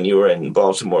 When you were in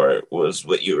Baltimore, was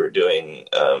what you were doing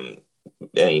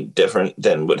any different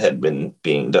than what had been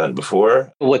being done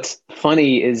before? What's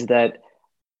funny is that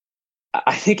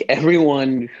I think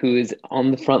everyone who is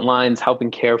on the front lines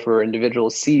helping care for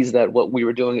individuals sees that what we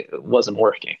were doing wasn't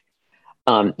working.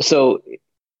 So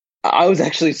I was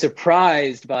actually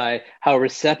surprised by how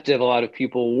receptive a lot of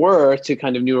people were to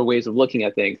kind of newer ways of looking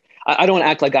at things. I don't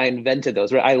act like I invented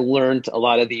those, right? I learned a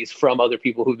lot of these from other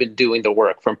people who've been doing the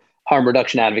work, from harm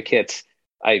reduction advocates.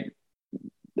 I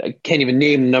can't even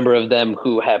name the number of them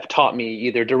who have taught me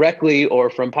either directly or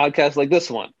from podcasts like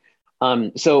this one.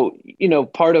 So,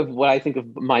 part of what I think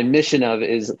of my mission of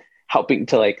is helping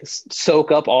to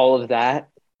soak up all of that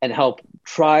and help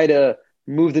try to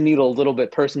move the needle a little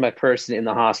bit person by person in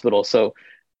the hospital. So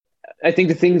I think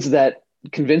the things that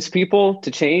convince people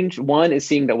to change, one is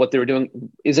seeing that what they're doing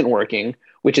isn't working,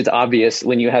 which is obvious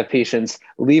when you have patients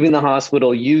leaving the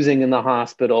hospital, using in the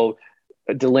hospital,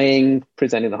 delaying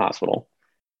presenting the hospital.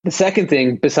 The second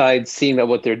thing, besides seeing that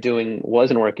what they're doing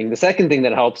wasn't working, the second thing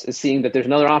that helps is seeing that there's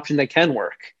another option that can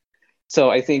work.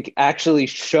 So I think actually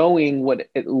showing what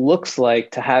it looks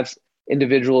like to have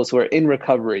individuals who are in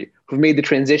recovery, who've made the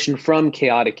transition from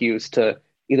chaotic use to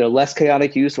either less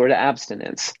chaotic use or to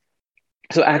abstinence.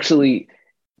 So actually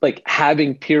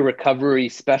having peer recovery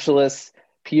specialists,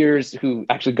 peers who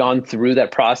actually gone through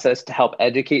that process to help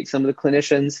educate some of the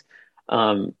clinicians.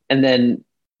 And then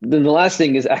the last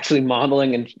thing is actually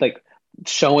modeling and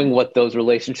showing what those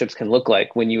relationships can look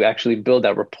like when you actually build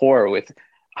that rapport with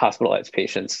hospitalized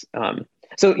patients.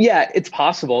 So yeah, it's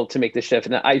possible to make the shift.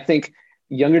 And I think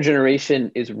younger generation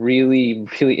is really,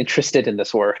 really interested in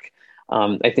this work.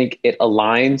 I think it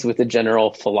aligns with the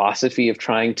general philosophy of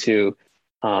trying to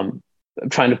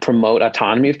promote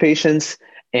autonomy of patients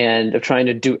and of trying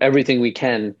to do everything we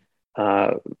can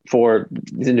for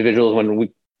these individuals when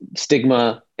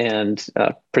stigma and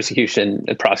persecution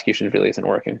and prosecution really isn't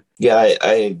working. Yeah,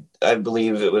 I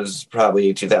believe it was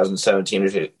probably 2017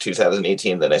 or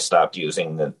 2018 that I stopped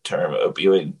using the term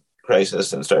opioid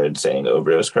crisis and started saying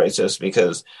overdose crisis,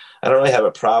 because I don't really have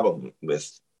a problem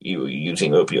with you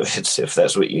using opioids if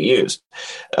that's what you use.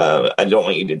 I don't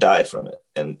want you to die from it.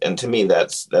 And to me,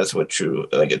 that's what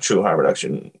a true harm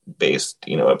reduction based,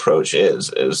 approach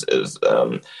is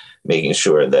making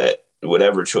sure that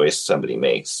whatever choice somebody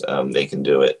makes, they can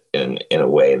do it in a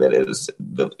way that is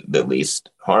the least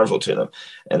harmful to them.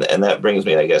 And that brings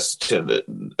me, I guess, to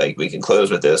we can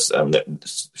close with this.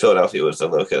 That Philadelphia was the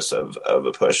locus of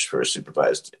a push for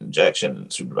supervised injection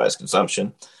and supervised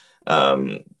consumption.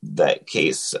 That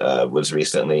case was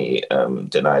recently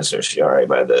denied certiorari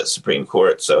by the Supreme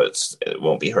Court, so it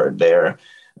won't be heard there,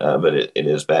 but it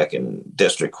is back in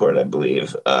district court, I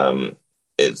believe.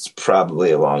 It's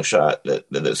probably a long shot that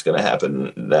it's going to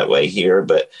happen that way here,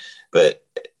 but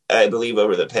I believe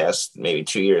over the past maybe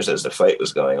 2 years, as the fight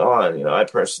was going on, I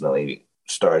personally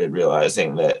started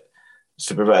realizing that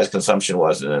supervised consumption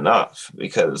wasn't enough,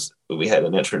 because we had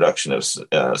an introduction of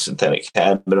synthetic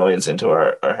cannabinoids into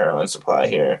our heroin supply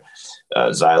here.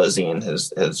 Xylazine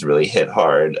has really hit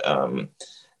hard,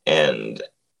 and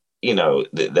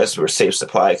that's where safe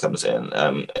supply comes in.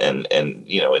 And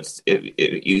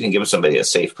you can give somebody a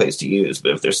safe place to use,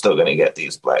 but if they're still going to get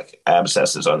these black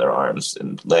abscesses on their arms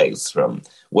and legs from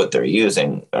what they're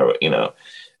using, or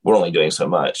we're only doing so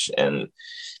much. And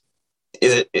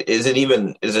is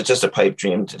it just a pipe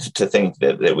dream to think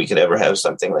that we could ever have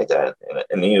something like that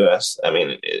in the U.S.? I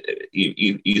mean,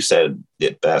 you said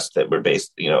it best, that we're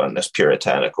based, on this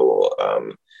puritanical,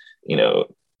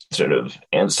 sort of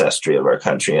ancestry of our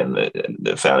country and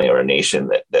the founding of our nation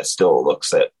that still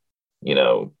looks at,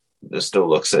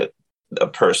 a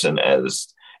person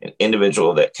as an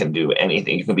individual that can do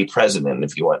anything. You can be president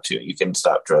if you want to. You can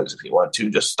stop drugs if you want to.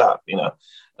 Just stop.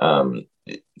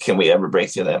 Can we ever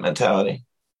break through that mentality?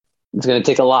 It's going to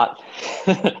take a lot.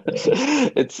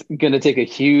 It's going to take a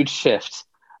huge shift.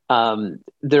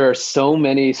 There are so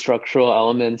many structural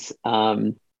elements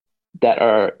that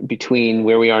are between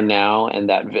where we are now and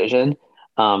that vision.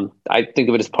 I think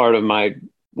of it as part of my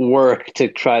work to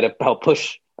try to help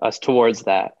push us towards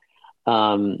that.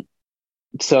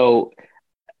 So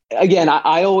again,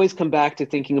 I always come back to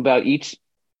thinking about each,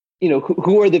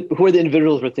 who are the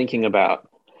individuals we're thinking about.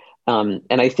 And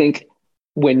I think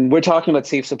when we're talking about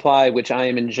safe supply, which I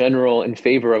am in general in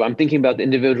favor of, I'm thinking about the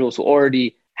individuals who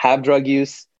already have drug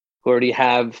use, who already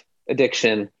have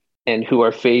addiction, and who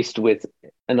are faced with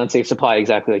an unsafe supply,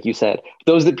 exactly like you said.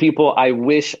 Those are the people I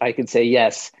wish I could say,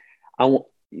 yes,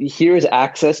 here is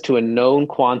access to a known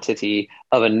quantity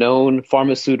of a known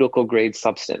pharmaceutical grade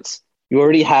substance. You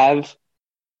already have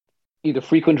either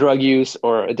frequent drug use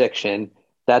or addiction.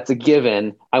 That's a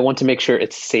given. I want to make sure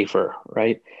it's safer,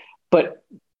 right? But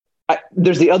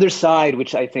there's the other side,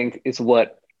 which I think is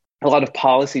what a lot of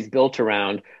policy is built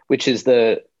around, which is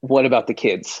the what about the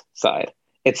kids side.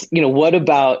 It's, what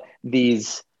about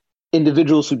these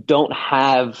individuals who don't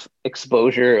have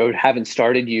exposure or haven't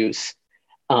started use?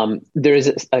 There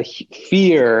is a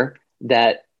fear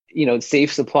that,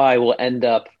 safe supply will end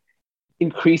up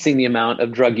increasing the amount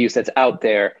of drug use that's out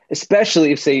there,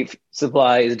 especially if safe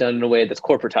supply is done in a way that's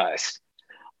corporatized.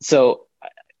 So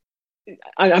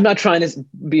I'm not trying to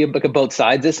be like both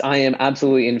sides. I am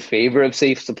absolutely in favor of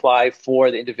safe supply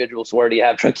for the individuals who already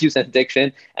have drug use and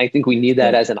addiction. I think we need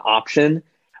that as an option,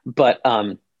 but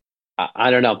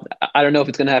I don't know. I don't know if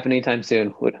it's going to happen anytime soon.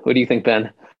 What do you think,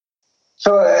 Ben?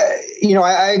 So,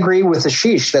 I agree with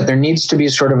Ashish that there needs to be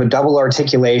sort of a double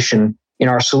articulation in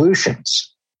our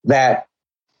solutions. That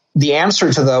the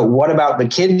answer to the what about the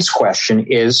kids question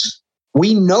is,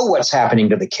 we know what's happening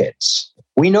to the kids.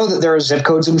 We know that there are zip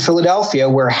codes in Philadelphia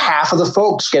where half of the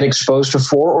folks get exposed to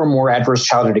 4 or more adverse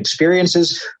childhood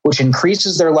experiences, which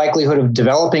increases their likelihood of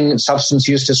developing substance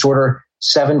use disorder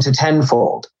 7 to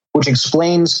 10-fold, which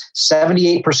explains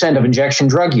 78% of injection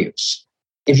drug use.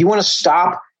 If you want to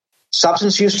stop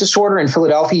substance use disorder in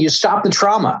Philadelphia, you stop the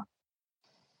trauma.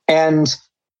 And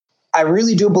I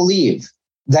really do believe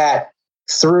that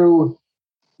through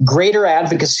greater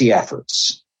advocacy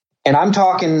efforts, and I'm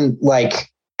talking like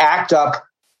ACT UP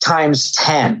times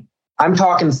 10, I'm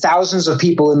talking thousands of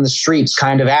people in the streets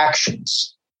kind of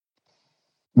actions,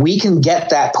 we can get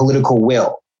that political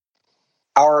will.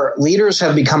 Our leaders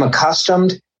have become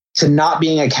accustomed to not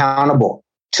being accountable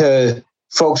to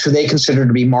folks who they consider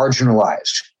to be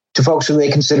marginalized, to folks who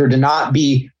they consider to not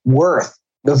be worth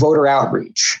the voter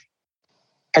outreach.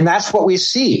 And that's what we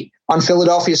see on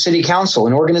Philadelphia City Council,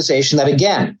 an organization that,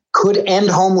 again, could end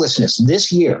homelessness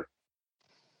this year,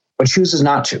 but chooses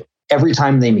not to every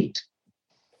time they meet.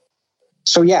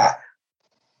 So, yeah,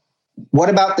 what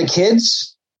about the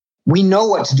kids? We know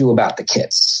what to do about the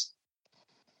kids.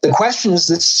 The question is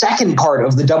the second part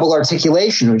of the double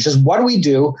articulation, which is what do we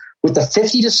do with the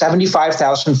 50 to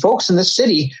 75,000 folks in the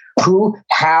city who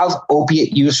have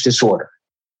opiate use disorder?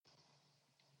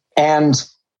 And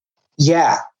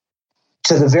yeah,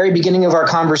 to the very beginning of our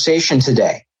conversation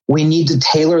today, we need to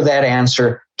tailor that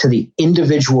answer to the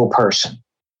individual person.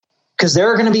 Because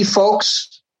there are going to be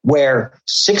folks where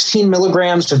 16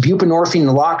 milligrams of buprenorphine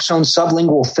naloxone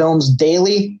sublingual films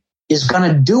daily is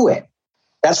going to do it.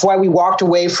 That's why we walked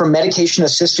away from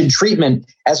medication-assisted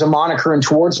treatment as a moniker and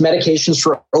towards medications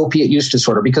for opiate use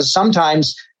disorder, because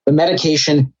sometimes the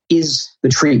medication is the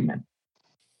treatment.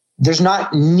 There's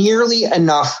not nearly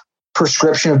enough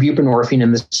prescription of buprenorphine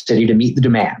in the city to meet the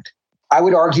demand. I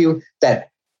would argue that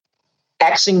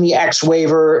Xing the X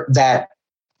waiver, that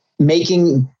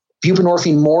making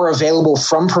buprenorphine more available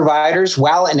from providers,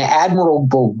 while an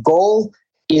admirable goal,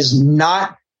 is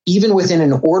not even within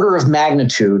an order of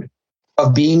magnitude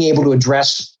of being able to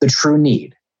address the true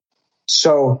need.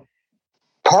 So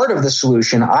part of the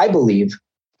solution, I believe,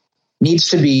 needs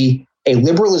to be a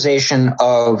liberalization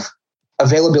of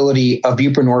availability of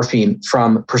buprenorphine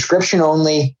from prescription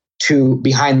only to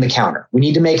behind the counter. We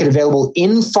need to make it available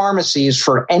in pharmacies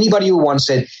for anybody who wants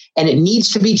it, and it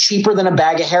needs to be cheaper than a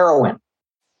bag of heroin.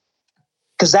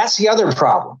 Because that's the other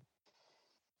problem.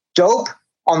 Dope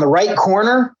on the right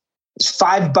corner is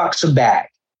 $5 a bag,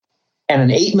 and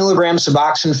an 8 milligram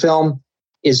Suboxone film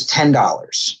is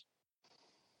 $10.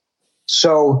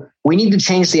 So we need to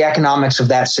change the economics of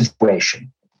that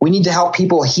situation. We need to help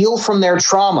people heal from their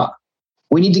trauma.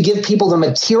 We need to give people the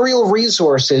material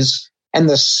resources and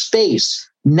the space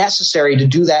necessary to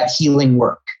do that healing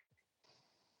work.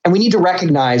 And we need to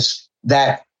recognize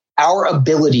that our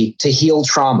ability to heal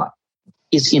trauma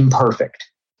is imperfect,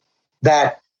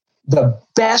 that the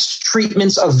best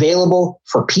treatments available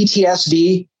for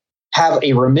PTSD have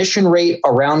a remission rate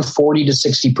around 40 to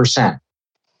 60%.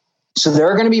 So there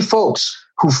are going to be folks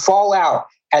who fall out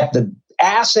at the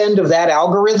ass end of that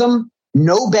algorithm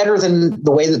no better than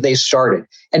the way that they started.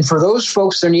 And for those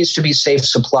folks, there needs to be safe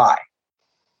supply.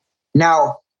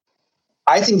 Now,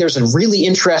 I think there's a really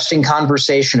interesting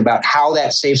conversation about how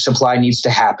that safe supply needs to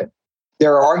happen.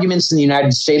 There are arguments in the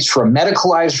United States for a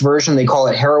medicalized version. They call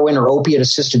it heroin or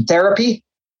opiate-assisted therapy.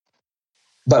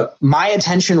 But my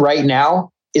attention right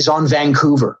now is on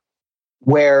Vancouver,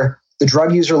 where the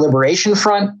Drug User Liberation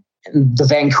Front, and the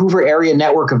Vancouver Area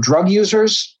Network of Drug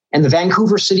Users, and the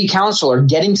Vancouver City Council are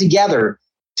getting together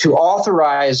to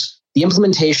authorize the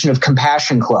implementation of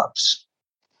compassion clubs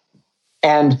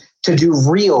and to do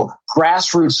real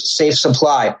grassroots safe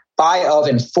supply by, of,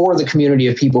 and for the community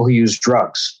of people who use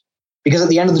drugs. Because at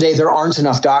the end of the day, there aren't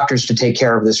enough doctors to take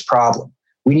care of this problem.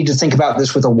 We need to think about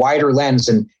this with a wider lens.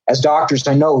 And as doctors,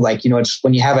 I know, it's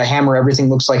when you have a hammer, everything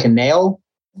looks like a nail.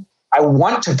 I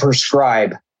want to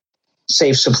prescribe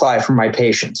safe supply for my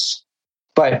patients,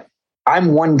 but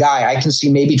I'm one guy. I can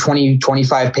see maybe 20,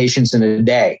 25 patients in a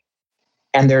day.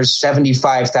 And there's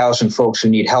 75,000 folks who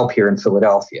need help here in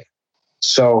Philadelphia.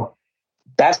 So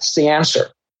that's the answer,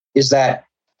 is that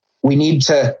we need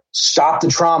to stop the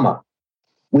trauma.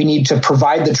 We need to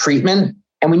provide the treatment,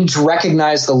 and we need to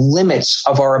recognize the limits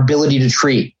of our ability to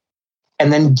treat,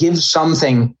 and then give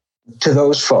something to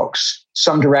those folks,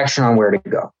 some direction on where to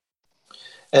go.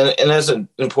 And that's an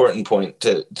important point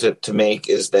to make,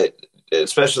 is that,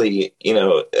 especially,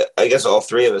 I guess all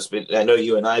three of us, but I know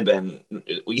you and I, Ben,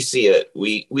 we see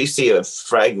a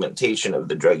fragmentation of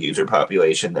the drug user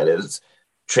population that is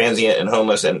transient and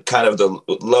homeless and kind of the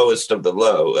lowest of the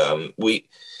low.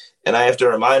 And I have to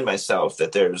remind myself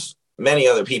that there's many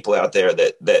other people out there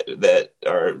that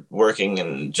are working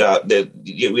in job that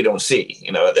we don't see,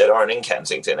 that aren't in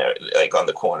Kensington, like on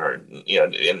the corner,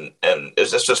 and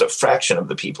it's just a fraction of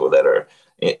the people that are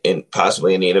in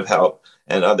possibly in need of help,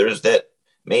 and others that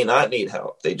may not need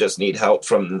help. They just need help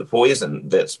from the poison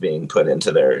that's being put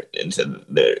into the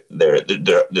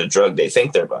drug they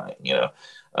think they're buying.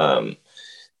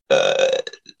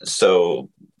 So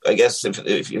I guess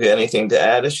if you have anything to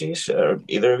add, Ashish, or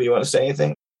either of you want to say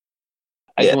anything?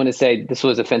 I just want to say this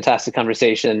was a fantastic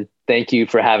conversation. Thank you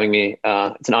for having me.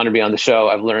 It's an honor to be on the show.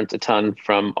 I've learned a ton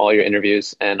from all your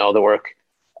interviews and all the work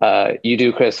you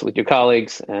do, Chris, with your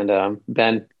colleagues. And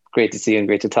Ben, great to see you and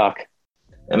great to talk.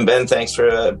 And Ben, thanks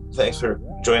for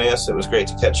joining us. It was great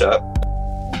to catch up.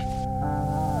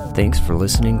 Thanks for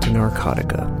listening to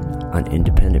Narcotica, an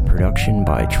independent production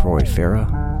by Troy Farah,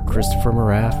 Christopher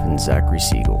Moraff, and Zachary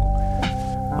Siegel.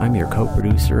 I'm your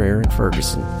co-producer, Aaron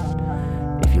Ferguson.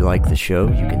 If you like the show,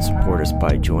 you can support us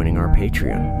by joining our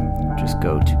Patreon. Just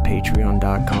go to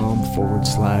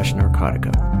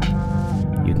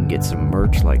patreon.com/Narcotica. You can get some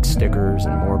merch like stickers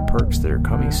and more perks that are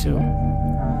coming soon.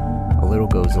 A little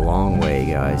goes a long way,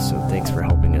 guys, so thanks for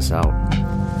helping us out.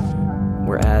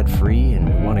 We're ad-free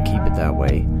and we want to keep it that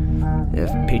way.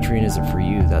 If Patreon isn't for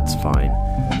you, that's fine.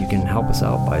 You can help us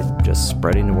out by just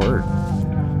spreading the word.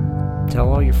 tell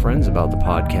all your friends about the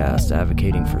podcast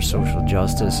advocating for social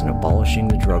justice and abolishing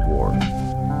the drug war.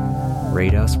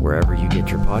 Rate us wherever you get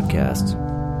your podcasts.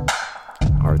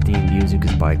 Our theme music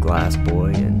is by Glass Boy,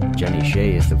 and Jenny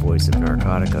Shea is the voice of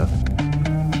Narcotica.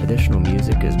 Additional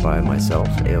music is by myself,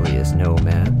 alias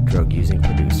Nomad, drug-using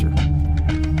producer.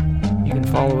 You can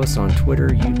follow us on Twitter,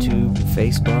 YouTube,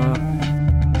 Facebook.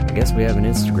 I guess we have an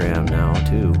Instagram now,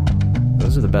 too.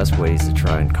 Those are the best ways to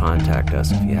try and contact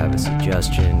us if you have a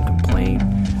suggestion, complaint,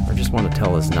 or just want to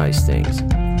tell us nice things.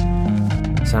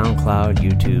 SoundCloud,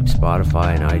 YouTube,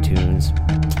 Spotify, and iTunes.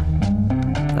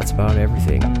 That's about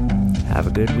everything. Have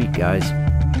a good week, guys.